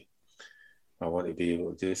to be I want to be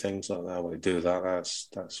able to do things like that. I want to do that.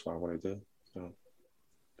 That's what I want to do.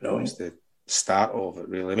 That was the start of it,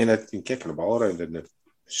 really. I mean, I've been kicking the ball around in the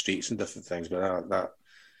streets and different things, but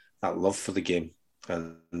that love for the game,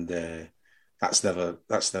 and that's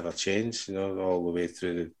never changed. All the way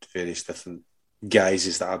through the various different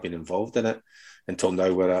guises that I've been involved in it until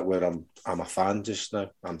now, where I'm a fan just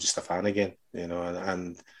now. I'm just a fan again,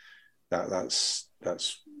 and that's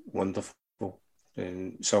wonderful.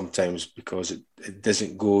 And sometimes because it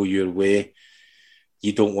doesn't go your way,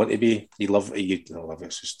 you don't want to be. You love it. You love it.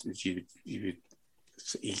 It's just you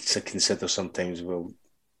consider sometimes. Well,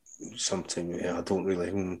 sometimes I don't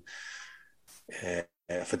really.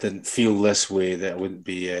 If I didn't feel this way, that I wouldn't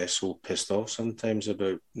be so pissed off sometimes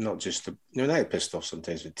about not just I get pissed off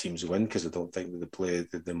sometimes when teams win because I don't think that they play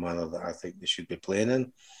the manner that I think they should be playing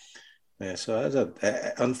in. So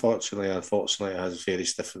unfortunately, it has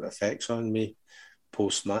various different effects on me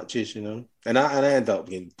post matches, and I end up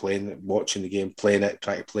watching the game, playing it,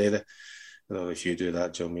 trying to play it. I don't know if you do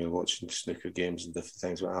that, John. You're watching snooker games and different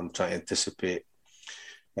things, but I'm trying to anticipate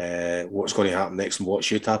what's going to happen next and what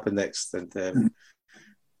should happen next. And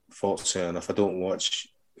fortunately enough, I don't watch.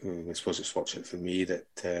 I suppose it's fortunate for me that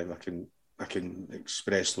I can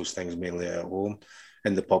express those things mainly at home.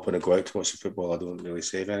 In the pub when I go out to watch the football, I don't really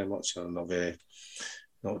say very much. I'm not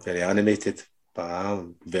very animated, but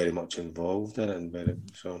I'm very much involved in it.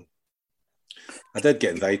 So I did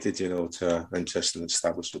get invited, to an interesting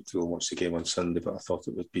establishment to go and watch the game on Sunday, but I thought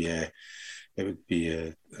it would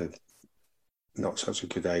be not such a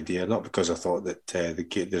good idea. Not because I thought that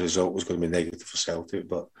the result was going to be negative for Celtic,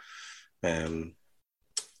 but I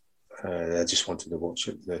just wanted to watch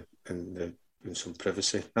it in some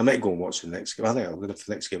privacy. I might go and watch the next game. I think the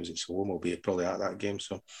next game is at home. I'll be probably at that game.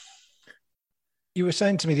 So you were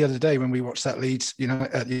saying to me the other day when we watched that Leeds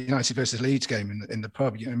United versus Leeds game in the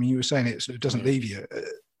pub. I mean, you were saying it sort of doesn't leave you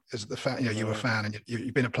as the fan. You were a fan, and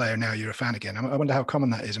you've been a player now. You're a fan again. I wonder how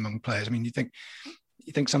common that is among players. I mean, you think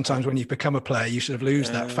sometimes when you become a player, you sort of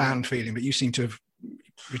lose that fan feeling, but you seem to have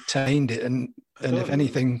retained it, and if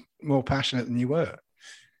anything, more passionate than you were.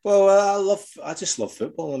 Well, I just love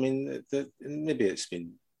football. I mean, maybe it's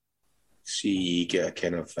been, you get a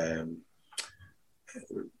kind of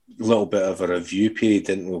little bit of a review period,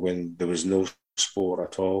 didn't we, when there was no sport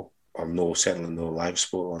at all, or certainly no live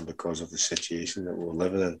sport on because of the situation that we were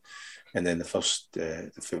living in. And then the first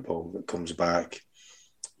the football that comes back,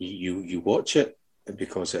 you watch it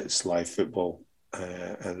because it's live football,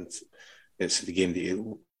 and it's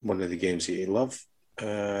one of the games that you love,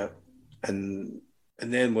 and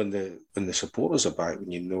then when the supporters are back, when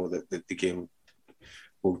you know that the game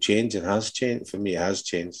will change and has changed. For me, it has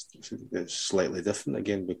changed. It's slightly different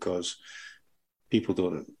again because people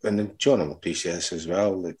don't. And then John will appreciate this as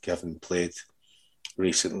well. Like having played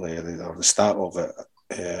recently, or the start of it,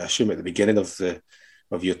 I assume at the beginning of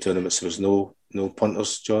your tournaments there was no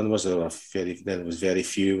punters. John, was there? Then there was very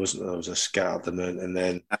few, wasn't there? There was a scattered amount, and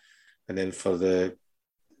then for the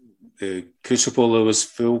Crucible, there was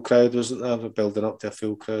full crowd, wasn't there? Building up to a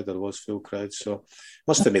full crowd, there was full crowd. So it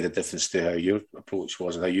must have made a difference to how your approach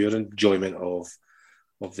was and how your enjoyment of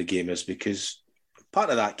the game is, because part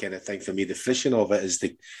of that kind of thing for me, the friction of it is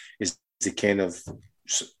the kind of.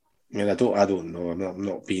 I mean, I don't know. I'm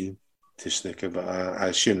not been to snooker, but I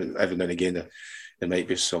assume that every now and again there might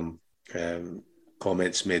be some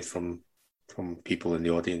comments made from people in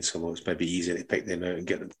the audience, although it's maybe easier to pick them out and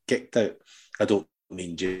get them kicked out. I don't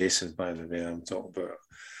mean Jason, by the way. I'm talking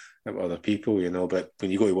about other people, but when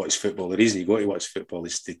you go to watch football, the reason you go to watch football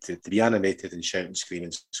is to be animated and shout and scream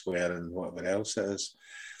and swear and whatever else it is.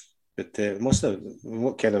 But was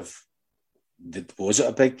it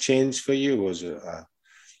a big change for you? Was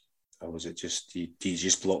it just, do you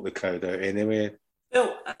just block the crowd out anyway?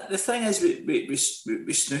 Well, the thing is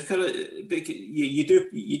with snooker,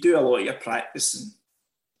 you do a lot of your practicing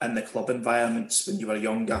in the club environments when you were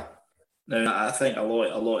younger. Now, I think a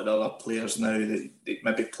lot of the other players now, they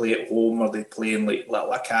maybe play at home, or they play in like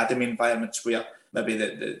little academy environments where maybe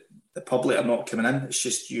the public are not coming in. It's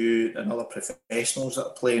just you and other professionals that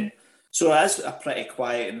are playing. So it is a pretty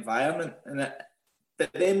quiet environment.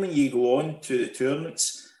 But then when you go on to the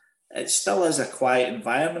tournaments, it still is a quiet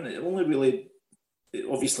environment. It only really,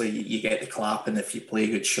 obviously, you get the clapping if you play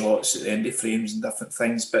good shots at the end of frames and different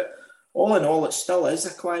things, but all in all, it still is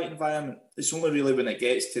a quiet environment. It's only really when it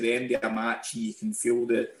gets to the end of a match and you can feel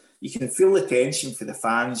the tension for the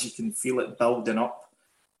fans. You can feel it building up,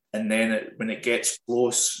 and then when it gets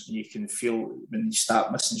close, you can feel when you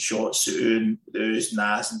start missing shots, the oohs,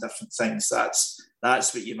 nahs, and different things.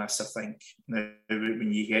 That's what you miss, I think. Now,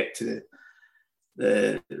 when you get to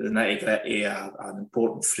the nitty-gritty, an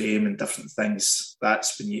important frame and different things.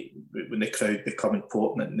 That's when the crowd become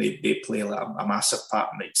important and they play like a massive part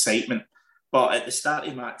in the excitement. But at the start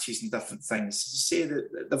of matches and different things, you say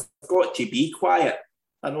that they've got to be quiet.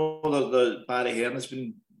 I know that Barry Hearn has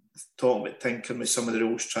been talking about tinkering with some of the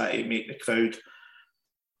rules, trying to make the crowd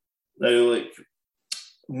now like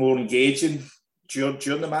more engaging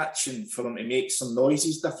during the match and for them to make some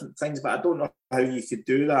noises, different things. But I don't know how you could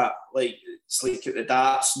do that. Like it's like at the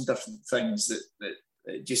darts and different things that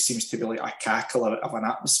it just seems to be like a cackle of an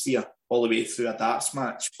atmosphere all the way through a darts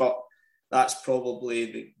match. But that's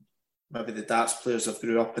probably maybe the darts players have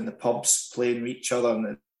grew up in the pubs playing with each other, and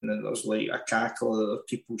then there's like a cackle of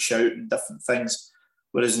people shouting different things.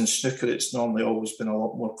 Whereas in snooker, it's normally always been a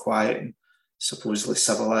lot more quiet and supposedly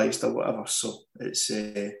civilised or whatever. So it's,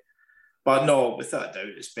 but no, without a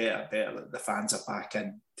doubt, it's better that the fans are back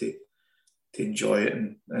in to enjoy it.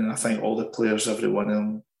 And I think all the players, every one of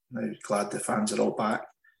them, now glad the fans are all back,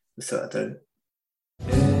 without a doubt.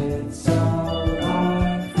 It's all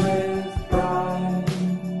right with Brian.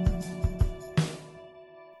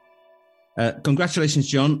 Congratulations,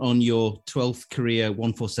 John, on your 12th career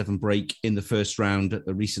 147 break in the first round at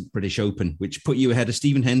the recent British Open, which put you ahead of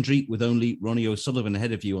Stephen Hendry with only Ronnie O'Sullivan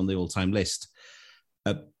ahead of you on the all-time list.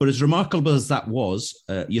 But as remarkable as that was,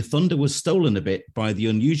 your thunder was stolen a bit by the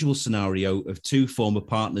unusual scenario of two former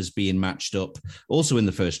partners being matched up, also in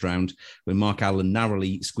the first round, when Mark Allen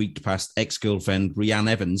narrowly squeaked past ex-girlfriend Rhiannon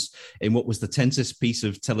Evans in what was the tensest piece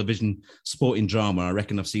of television sporting drama I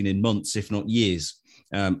reckon I've seen in months, if not years.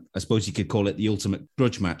 I suppose you could call it the ultimate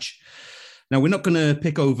grudge match. Now, we're not going to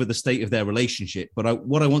pick over the state of their relationship, but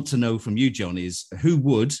what I want to know from you, John, is who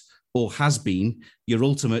would or has been your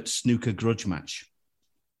ultimate snooker grudge match?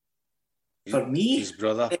 For me, his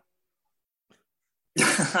brother.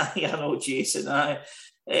 I know, Jason. Nah,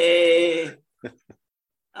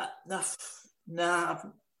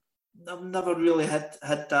 I've never really had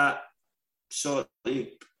that sort of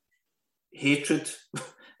hatred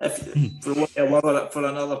for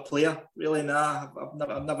another player. Really, nah.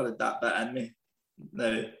 I've never had that bit in me.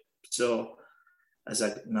 No, so I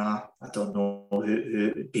don't know who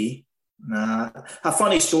it would be. Nah, a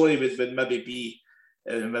funny story would maybe be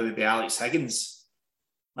Alex Higgins.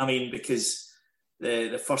 I mean, because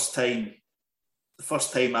the first time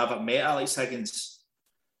I ever met Alex Higgins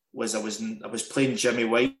was I was playing Jimmy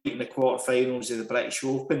White in the quarterfinals of the British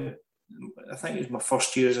Open. I think it was my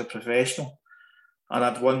first year as a professional, and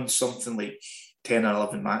I'd won something like 10 or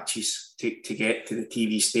 11 matches to get to the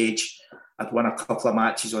TV stage. I'd won a couple of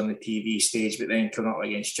matches on the TV stage, but then coming up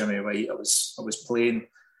against Jimmy White, I was playing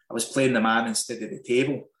the man instead of the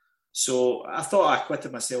table. So I thought I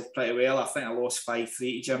acquitted myself pretty well. I think I lost 5-3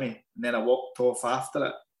 to Jimmy, and then I walked off after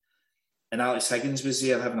it. And Alex Higgins was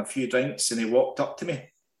there having a few drinks, and he walked up to me.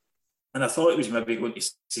 And I thought he was maybe going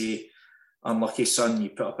to say, "Unlucky son,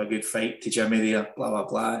 you put up a good fight to Jimmy there, blah, blah,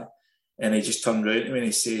 blah." And he just turned around to me and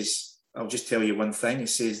he says, "I'll just tell you one thing." He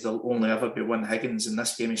says, "There'll only ever be one Higgins in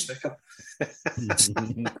this game of snooker."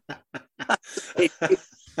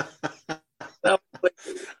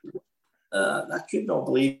 I could not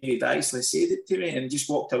believe he'd actually said it to me, and he just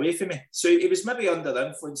walked away from me. So he was maybe under the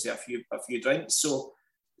influence of a few drinks. So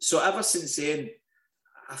ever since then,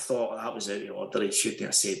 I thought that was out of order. He shouldn't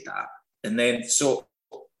have said that. And then, so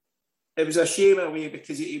it was a shame in a way,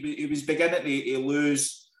 because he was beginning to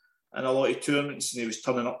lose in a lot of tournaments, and he was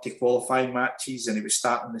turning up to qualifying matches, and he was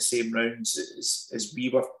starting the same rounds as we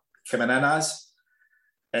were coming in as.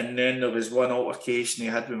 And then there was one altercation he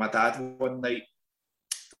had with my dad one night,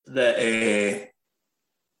 that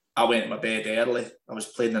I went to my bed early. I was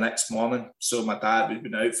playing the next morning, so my dad, we'd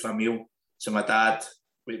been out for a meal, so my dad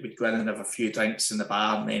we'd go in and have a few drinks in the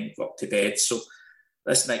bar and then go up to bed. So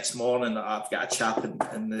this next morning I've got a chap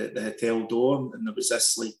in the hotel door, and there was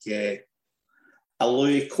this like a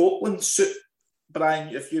Louis Copeland suit. Brian,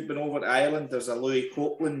 if you've been over to Ireland, there's a Louis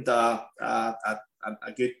Copeland, a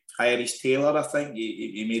good Irish tailor, I think.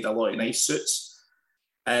 He made a lot of nice suits.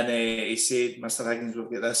 And he said, "Mr. Higgins,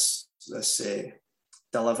 we've got this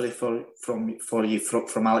delivery for you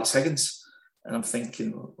from Alex Higgins." And I'm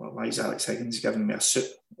thinking, well, why is Alex Higgins giving me a suit?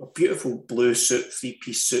 A beautiful blue suit,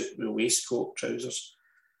 3-piece suit with a waistcoat, trousers.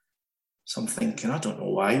 So I'm thinking, I don't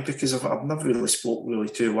know why, because I've never really spoke really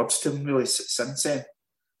 2 words to him really since then.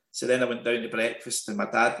 So then I went down to breakfast, and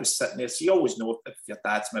my dad was sitting there. So you always know if your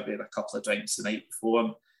dad's maybe had a couple of drinks the night before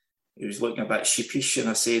him. He was looking a bit sheepish, and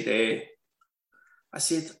I said,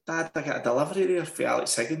 "Dad, I got a delivery there for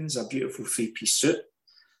Alex Higgins, a beautiful 3-piece suit."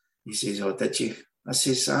 He says, "Oh, did you?" I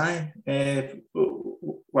says, "Aye.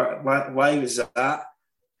 Why was that?"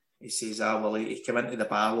 he says, well, he came into the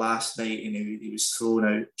bar last night and he was throwing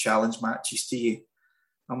out challenge matches to you.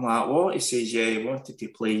 I'm like, what? He says, yeah, he wanted to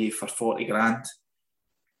play you for 40 grand.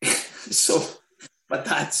 So my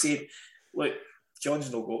dad said, look,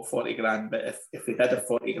 John's not got 40 grand, but if he did have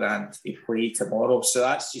 40 grand, he'd play you tomorrow. So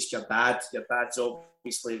that's just your dad. Your dad's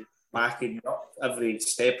obviously backing you up every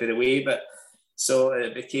step of the way. But so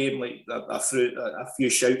it became like I threw a few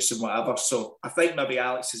shouts and whatever. So I think maybe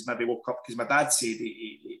Alex has maybe woke up, because my dad said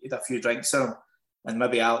he had a few drinks in him, and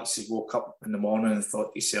maybe Alex has woke up in the morning and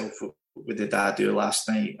thought to himself, what did Dad do last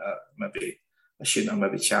night? Maybe I shouldn't have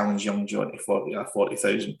maybe challenged young John to a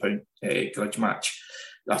 £40,000 grudge match,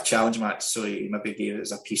 a challenge match. So he maybe gave it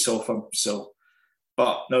as a piece off him. So,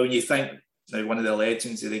 but now when you think, now one of the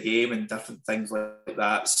legends of the game and different things like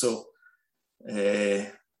that. So,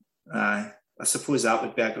 I suppose that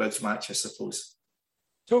would be a grudge match, I suppose.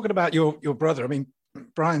 Talking about your brother, I mean,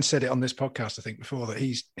 Brian said it on this podcast, I think, before, that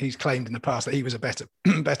he's claimed in the past that he was a better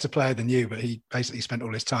player than you, but he basically spent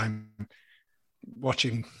all his time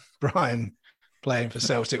watching Brian playing for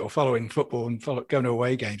Celtic or following football and going to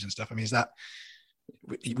away games and stuff. I mean,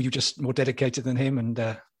 were you just more dedicated than him? And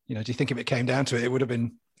do you think if it came down to it, it would have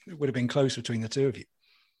been close between the two of you?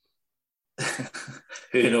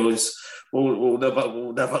 Who knows? We'll never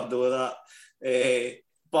know that.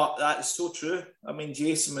 But that's so true. I mean,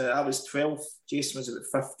 Jason, I was 12. Jason was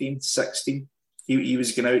about 15, 16. He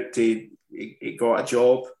was going out he got a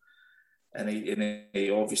job, and he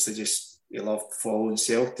obviously he loved following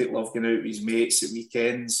Celtic, loved going out with his mates at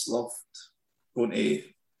weekends, loved going to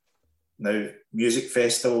now music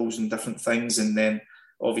festivals and different things. And then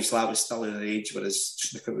obviously I was still in an age where it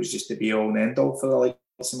was just the be all and end all for the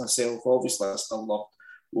likes of myself. Obviously I still loved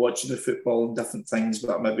watching the football and different things,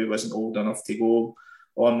 but I maybe wasn't old enough to go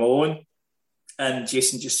on my own. And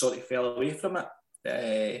Jason just sort of fell away from it.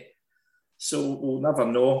 So we'll never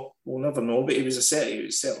know. But he was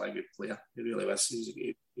certainly a good player. He really was.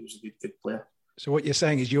 He was a good player. So what you're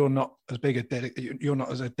saying is you're not as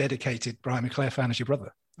a dedicated Brian McClair fan as your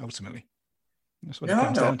brother, ultimately. That's what it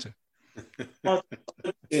comes down to. No,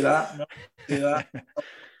 do that. But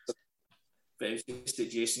it was just that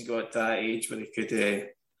Jason got to that age where he could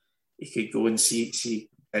go and see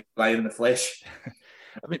Brian in the flesh.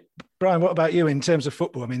 I mean, Brian, what about you in terms of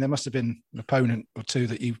football? I mean, there must have been an opponent or two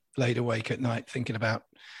that you laid awake at night thinking about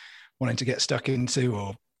wanting to get stuck into,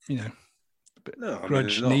 or,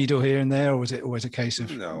 grudge needle here and there, or was it always a case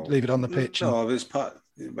of leave it on the pitch? No, it's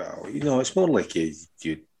it's more like you'd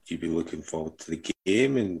be looking forward to the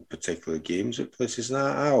game, in particular games at places. And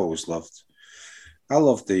I always loved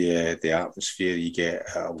the atmosphere you get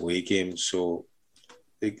at away games. So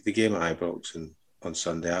the game at Ibrox on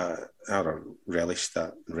Sunday, I relished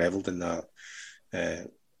that and revelled in that.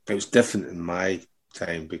 It was different in my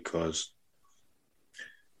time because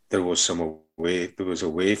there was quite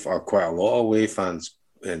a lot of away fans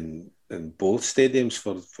in both stadiums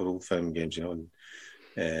for Old Firm games, and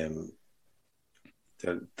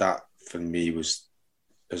that for me was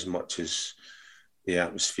as much as the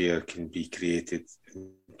atmosphere can be created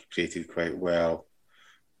quite well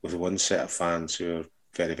with one set of fans who are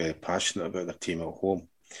very, very passionate about their team at home.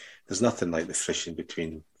 There's nothing like the friction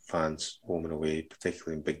between fans home and away,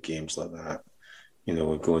 particularly in big games like that.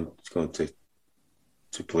 We're going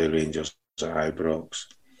to play Rangers at Ibrox,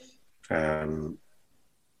 going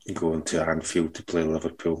to Anfield to play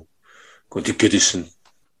Liverpool, going to Goodison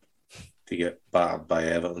to get battered by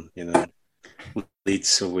Everton,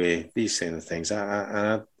 Leeds away, these kind of things.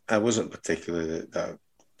 I wasn't particularly that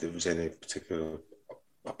there was any particular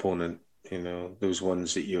opponent. Those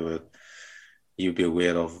ones that you'd be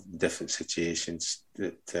aware of different situations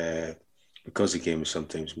that because the game was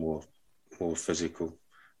sometimes more physical.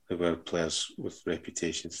 There were players with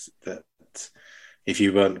reputations that if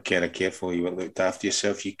you weren't kind of careful, you weren't looked after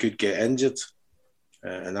yourself, you could get injured,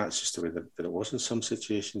 and that's just the way that it was in some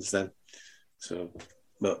situations then. So,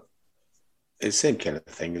 but it's the same kind of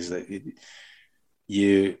thing, is that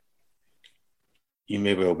you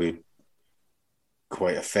may well be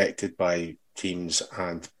quite affected by teams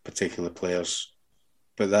and particular players,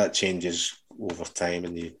 but that changes over time,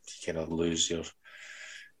 and you kind of lose your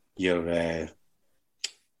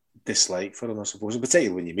dislike for them, I suppose, and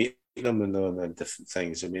particularly when you meet them and knowing different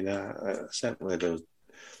things. I mean, I certainly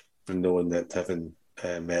from knowing that, having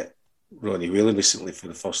met Ronnie Whelan recently for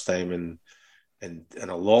the first time in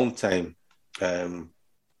a long time, and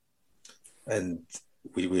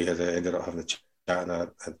we had ended up having a chat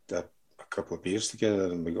and had a couple of beers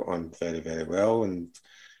together, and we got on very, very well. And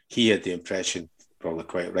he had the impression, probably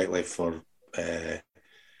quite rightly, for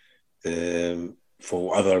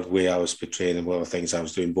whatever way I was portraying and whatever things I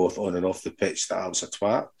was doing both on and off the pitch, that I was a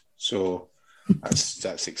twat. So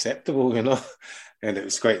that's acceptable, you know. And it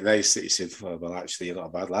was quite nice that he said, well, actually, you're not a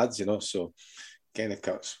bad lad, you know. So kind of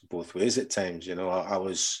cuts both ways at times, you know. I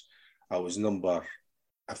was number,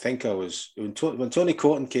 I think I was, when Tony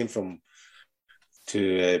Cotton came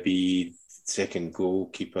to be second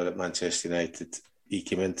goalkeeper at Manchester United, he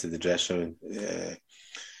came into the dressing room.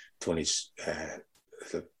 Tony's a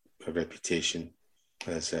reputation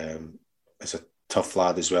as a tough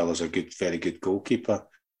lad as well as a very good goalkeeper.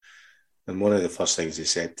 And one of the first things he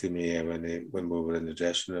said to me when we were in the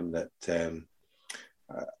dressing room that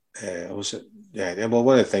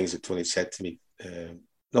one of the things that Tony said to me.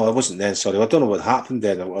 No, it wasn't then. Sorry, I don't know what happened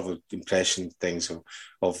then, or whatever impression things of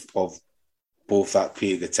both that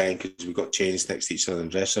period of time, because we got changed next to each other in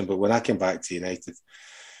the dressing room. But when I came back to United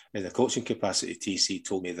in a coaching capacity, TC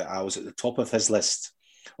told me that I was at the top of his list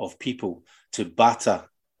of people to batter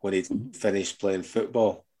when he'd finished playing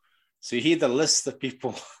football. So he had a list of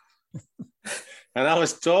people, and I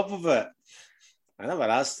was top of it. I never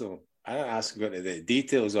asked him. I didn't ask him about the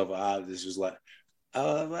details of it. This was like,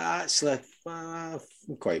 actually, I'm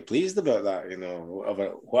quite pleased about that. You know,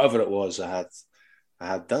 whatever it was I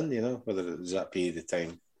had done. You know, whether it was that period of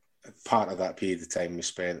time, part of that period of time we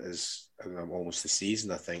spent as almost a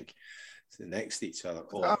season, I think, next to each other.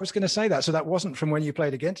 I was going to say that. So that wasn't from when you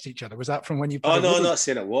played against each other. Was that from when you played? Oh no, I'm not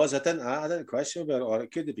saying it was. I didn't question about it, or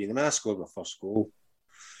it could have been. I mean, I scored my first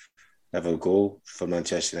ever goal for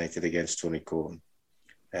Manchester United against Tony Cotton.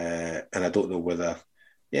 And I don't know whether,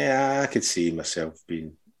 I could see myself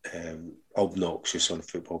being obnoxious on a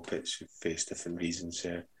football pitch for various different reasons.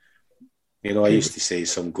 You know, I used to say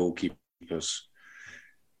some goalkeepers,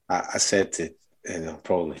 I said to,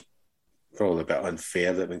 probably a bit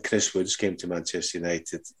unfair, that when Chris Woods came to Manchester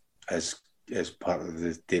United as part of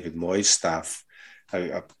the David Moyes staff,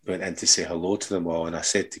 I went in to say hello to them all, and I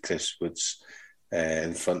said to Chris Woods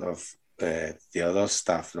in front of the other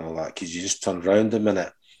staff and all that, could you just turn round a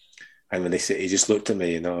minute? And when he just looked at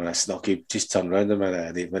me, and I said, okay, just turn round a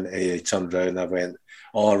minute. And when he turned round, I went,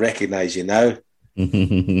 I recognise you now.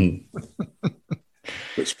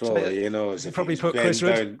 Which probably, is probably put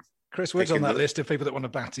Chris Woods on that list of people that want to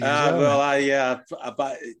batter you.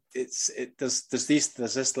 But there's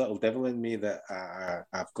this little devil in me that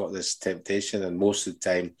I've got this temptation, and most of the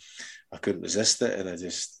time I couldn't resist it, and I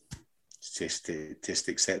just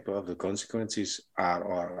accept whatever the consequences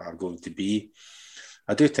are going to be.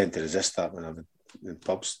 I do tend to resist that when I'm in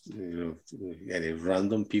pubs, any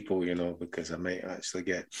random people, because I might actually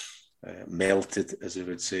get melted, as they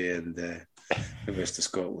would say, in the rest of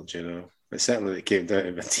Scotland, But certainly it came down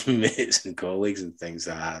to my teammates and colleagues and things,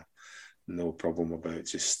 I had no problem about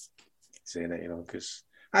just saying it, because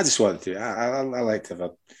I just wanted to. I like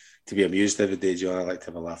to be amused every day, John. I like to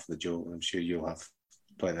have a laugh at the joke. I'm sure you'll have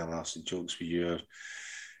plenty of laughs and jokes with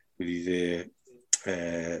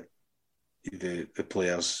the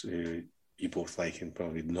players who you both like and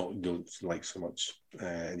probably don't like so much,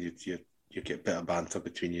 and you get a bit of banter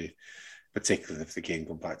between you, particularly if the game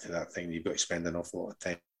go back to that thing. You've got to spend an awful lot of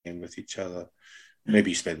time with each other.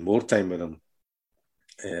 Maybe you spend more time with them,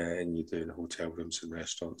 and you do in hotel rooms and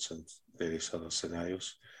restaurants and various other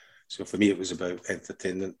scenarios. So for me, it was about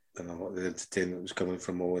entertainment, and a lot of the entertainment was coming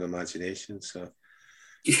from my own imagination. So,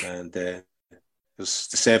 and there's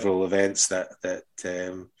several events that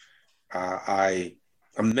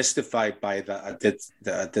I'm mystified by that I did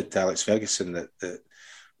to Alex Ferguson that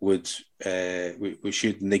would we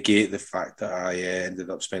should negate the fact that I ended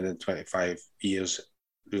up spending 25 years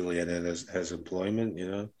really in his employment,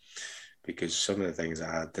 because some of the things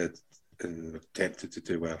I did and attempted to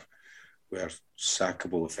do were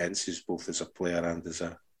sackable offences, both as a player and as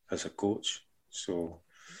a coach. So.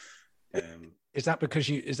 Is that because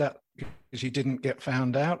you didn't get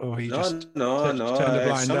found out, or no? Turned a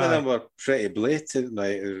blind some eye? Of them were pretty blatant,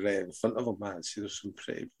 like right in front of them. Actually, there's some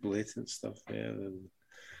pretty blatant stuff there.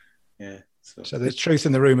 So there's truth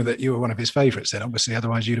in the rumour that you were one of his favourites. Then, obviously,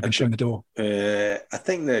 otherwise you'd have been shown the door. I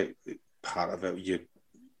think that part of it, you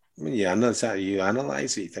analyse it.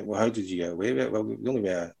 You think, well, how did you get away with it? Well, the only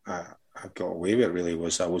way I got away with it really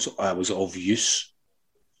was I was of use.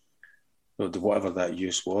 Whatever that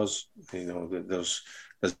use was, there's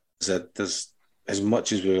as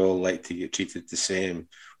much as we all like to get treated the same,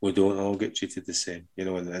 we don't all get treated the same,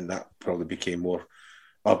 and that probably became more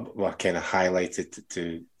kind of highlighted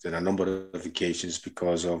to a number of occasions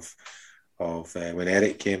because of when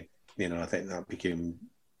Eric came. I think that became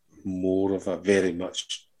more of a very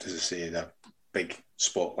much, as I say, that big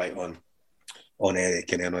spotlight on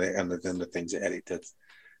Eric and the things that Eric did.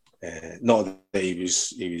 Not that he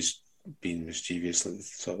was being mischievous,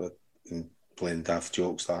 sort of playing daft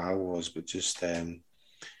jokes that I was, but just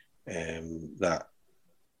that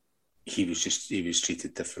he was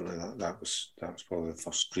treated differently. That was probably the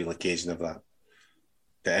first real occasion of that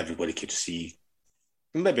everybody could see.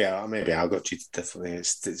 Maybe I got treated differently.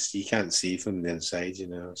 It's you can't see from the inside,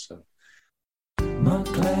 So.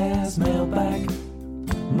 Montclair's mailbag.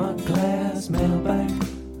 Montclair's mailbag.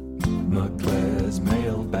 Montclair's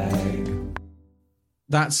mailbag.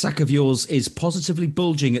 That sack of yours is positively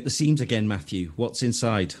bulging at the seams again, Matthew. What's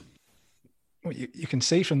inside? Well, you can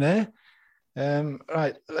see from there.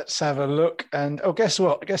 Right, let's have a look. And guess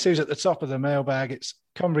what? Guess who's at the top of the mailbag? It's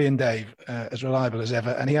Cumbrian Dave, as reliable as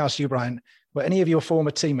ever. And he asked you, Brian, were any of your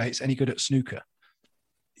former teammates any good at snooker?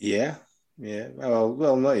 Yeah.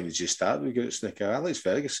 Well, not even just that. We were good at snooker. Alex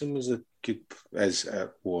Ferguson was a good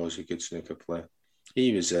snooker player.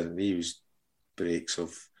 He was breaks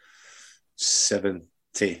of 70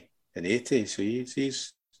 and 80. So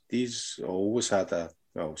he's always had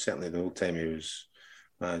certainly the whole time he was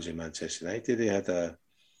managing Manchester United, he had a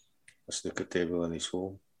snooker table in his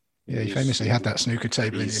home. Yeah, he famously had that snooker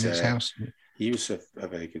table in his house. He was a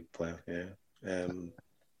very good player, yeah.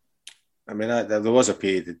 There was a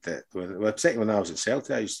period particularly when I was at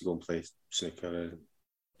Celtic, I used to go and play snooker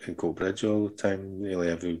in Coatbridge all the time, nearly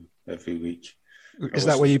every week. Is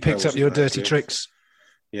that where you picked up your dirty tricks?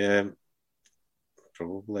 Yeah,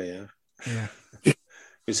 probably, yeah. Yeah.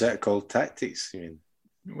 Was that called tactics, you mean?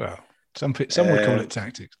 Well, some would call it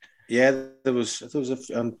tactics. Yeah, there was a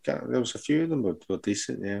few of them were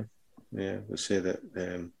decent. Yeah. They say that.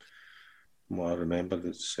 From what I remember,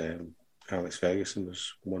 that Alex Ferguson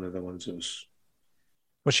was one of the ones that was.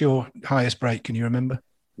 What's your highest break? Can you remember?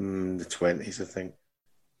 The 20s, I think,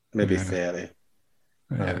 maybe 30.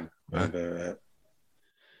 Yeah.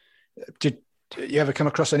 Did you ever come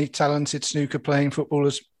across any talented snooker playing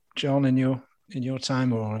footballers, John, in your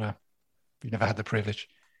time, or you've never had the privilege?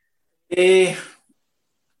 Well,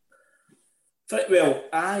 Frank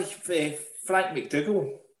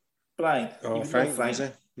McDougall, Brian. Oh, Frank, was he?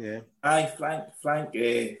 Yeah. Frank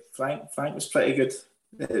was pretty good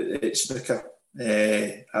at snooker.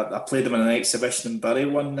 I played him in an exhibition in Bury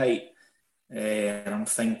one night, and I'm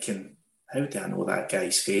thinking, how do I know that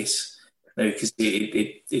guy's face? Now, because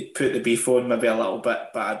he'd put the beef on maybe a little bit,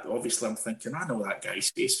 but obviously I'm thinking, I know that guy's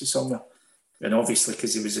face for somewhere. And obviously,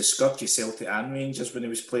 because he was a Scottish, Celtic and Rangers when he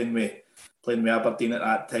was playing with Aberdeen at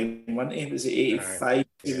that time, wasn't he? Was it 85?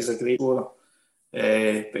 He was a great bowler.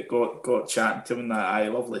 But got chatting to him and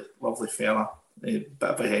that, lovely fella. A bit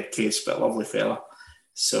of a head case, but lovely fella.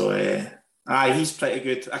 So, he's pretty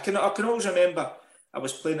good. I can always remember I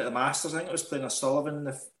was playing at the Masters. I think I was playing at Sullivan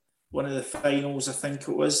in one of the finals, I think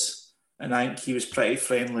it was. And I think he was pretty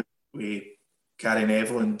friendly with Gary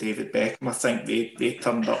Neville and David Beckham. I think they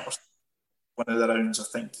turned up one of the rounds. I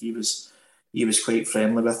think he was quite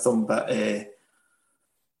friendly with them, but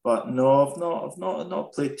no, I've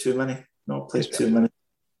not played too many. I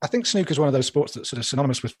think snooker is one of those sports that's sort of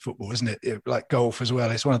synonymous with football, isn't it? Like golf as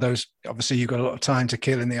well. It's one of those. Obviously, you've got a lot of time to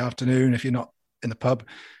kill in the afternoon if you're not in the pub,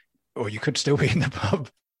 or you could still be in the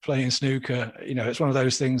pub playing snooker. It's one of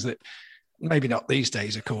those things that maybe not these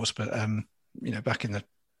days, of course, but back in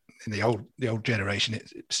the old generation,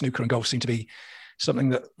 snooker and golf seem to be something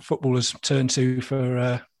that footballers turn to for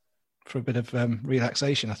a bit of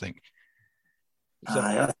relaxation, I think.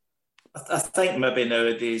 I think maybe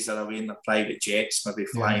nowadays they're away in the private jets, maybe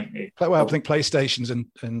flying. Yeah. Well, I think PlayStations and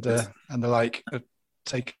the like are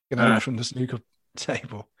taken over from the snooker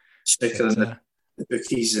table. Snooker and the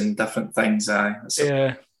bookies and different things.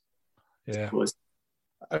 Yeah.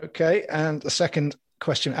 Okay, and the second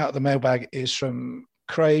question out of the mailbag is from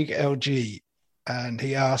Craig LG, and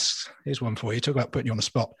he asks, here's one for you, talk about putting you on the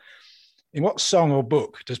spot. In what song or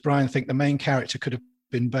book does Brian think the main character could have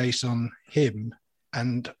been based on him,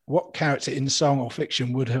 and what character in song or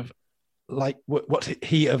fiction would have what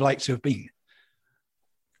he have liked to have been?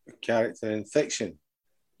 A character in fiction?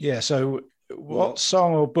 Yeah, so what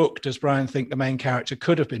song or book does Brian think the main character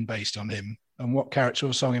could have been based on him, and what character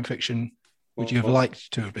or song in fiction would you have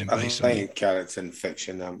liked to have been based on him? Character in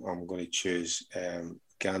fiction, I'm going to choose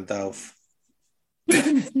Gandalf.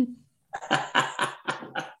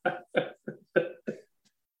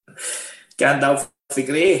 Gandalf the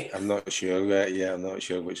Grey. I'm not sure. I'm not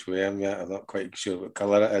sure which way I'm yet. I'm not quite sure what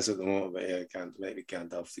colour it is at the moment, but yeah, maybe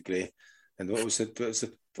Gandalf the Grey. And what was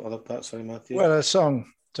the other part? Sorry, Matthew. Well, a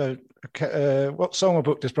song. So, what song or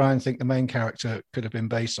book does Brian think the main character could have been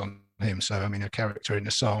based on him? So, I mean, a character in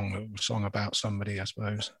a song about somebody, I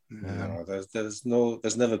suppose. No, there's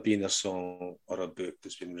never been a song or a book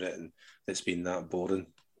that's been written that's been that boring.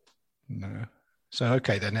 No. So,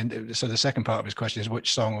 okay, then. So, the second part of his question is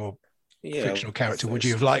which song or fictional character would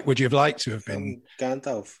you have liked to have been?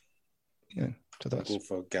 Gandalf. Yeah, so that's... I'll go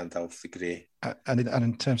for Gandalf the Grey. And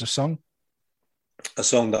in terms of song? A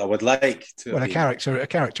song that I would like to... Well, a character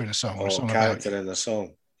in a song. Or a song character in a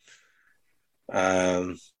song.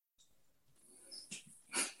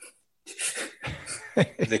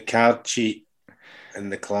 The card cheat in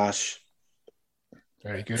The Clash.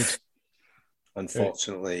 Very good.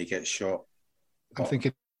 Unfortunately, he gets shot. I'm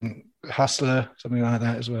thinking Hustler, something like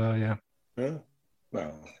that as well, yeah. Yeah.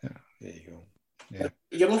 Well, yeah. There you go. Yeah.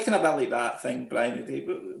 You're looking a bit like that thing, Brian.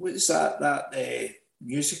 What's that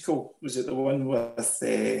musical? Was it the one with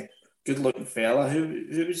Good Looking Fella? Who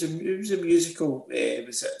was the musical?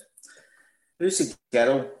 Was it? Who's the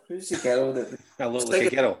girl? Who's the girl that I look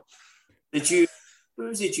like a girl? What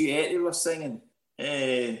was the duet they were singing?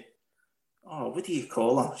 What do you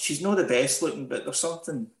call her? She's not the best looking, but there's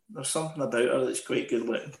something about her that's quite good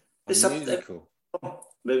looking. It's musical. What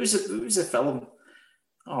was the film?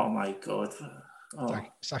 Oh my God!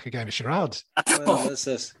 It's like a game of charades. Well, what's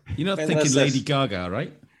this? You're not thinking Lady Gaga,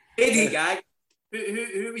 right? Lady Gaga.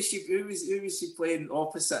 Who was she? Who was she playing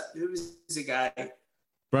opposite? Who was the guy?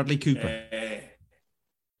 Bradley Cooper.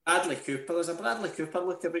 Bradley Cooper. There's a Bradley Cooper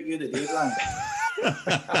look about you today, Brian.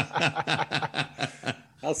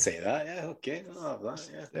 I'll say that. Yeah, okay. I'll have that.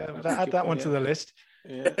 Yeah, add that one to the list.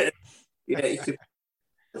 Yeah, you could.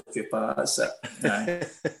 Cooper. That's it. Nah.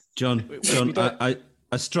 John,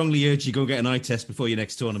 I strongly urge you go get an eye test before your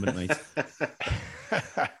next tournament, mate.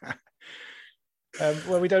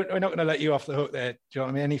 Well, we're not going to let you off the hook there. Do you know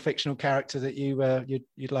what I mean? Any fictional character that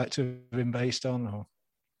you'd like to have been based on, or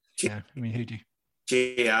yeah, I mean, who do you?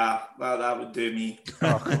 JR, that would do me. Oh,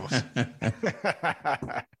 of course.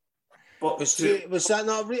 But was that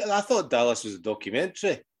not real? I thought Dallas was a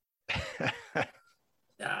documentary.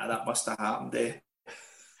 Yeah, that must have happened.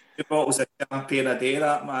 2 bottles of champagne a day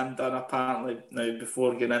that man done apparently now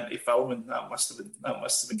before getting into filming. That must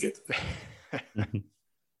have been good.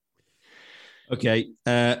 Okay,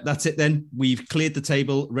 that's it then. We've cleared the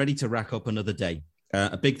table, ready to rack up another day.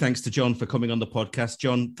 A big thanks to John for coming on the podcast.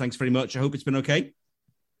 John, thanks very much. I hope it's been okay.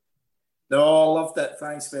 No, I loved it.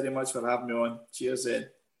 Thanks very much for having me on. Cheers,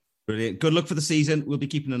 Ed. Brilliant. Good luck for the season. We'll be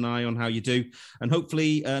keeping an eye on how you do. And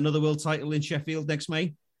hopefully another world title in Sheffield next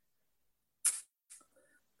May.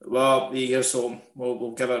 Well, here's home.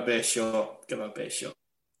 We'll give it a best shot.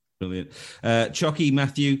 Brilliant. Chucky,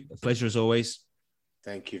 Matthew, a pleasure as always.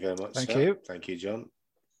 Thank you very much. Thank you. Thank you, John.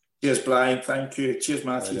 Cheers, Brian. Thank you. Cheers,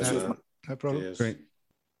 Matthew. No problem. Cheers. Great.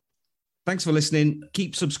 Thanks for listening.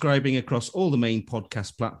 Keep subscribing across all the main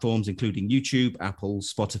podcast platforms, including YouTube, Apple,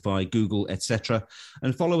 Spotify, Google, etc.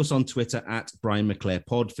 And follow us on Twitter at Brian McClare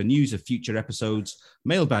Pod for news of future episodes,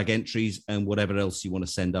 mailbag entries, and whatever else you want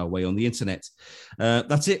to send our way on the internet.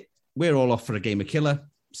 That's it. We're all off for a game of killer.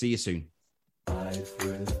 See you soon. Life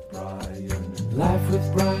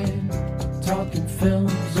with Brian. Talking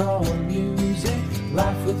films or music.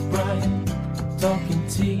 Life with Brian. Talking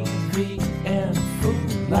TV and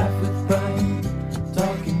food. Life with Brian.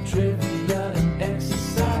 Talking trivia and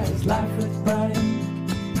exercise. Life with Brian.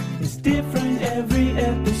 It's different every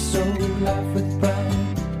episode. Life with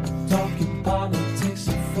Brian. Talking politics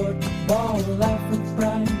and football. Life with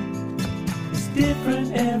Brian. It's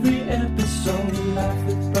different every episode. Life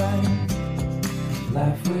with Brian.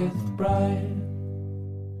 Life with Brian.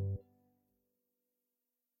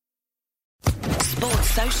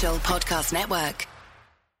 Sports Social Podcast Network.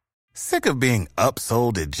 Sick of being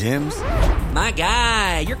upsold at gyms? My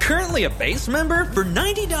guy, you're currently a base member? For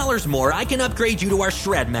 $90 more, I can upgrade you to our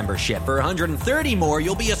Shred membership. For $130 more,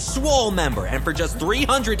 you'll be a Swole member. And for just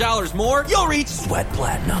 $300 more, you'll reach Sweat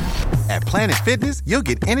Platinum. At Planet Fitness, you'll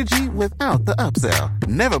get energy without the upsell.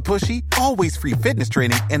 Never pushy, always free fitness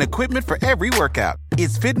training and equipment for every workout.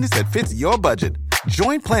 It's fitness that fits your budget.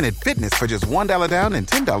 Join Planet Fitness for just $1 down and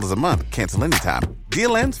 $10 a month. Cancel anytime.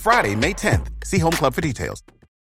 Deal ends Friday, May 10th. See Home Club for details.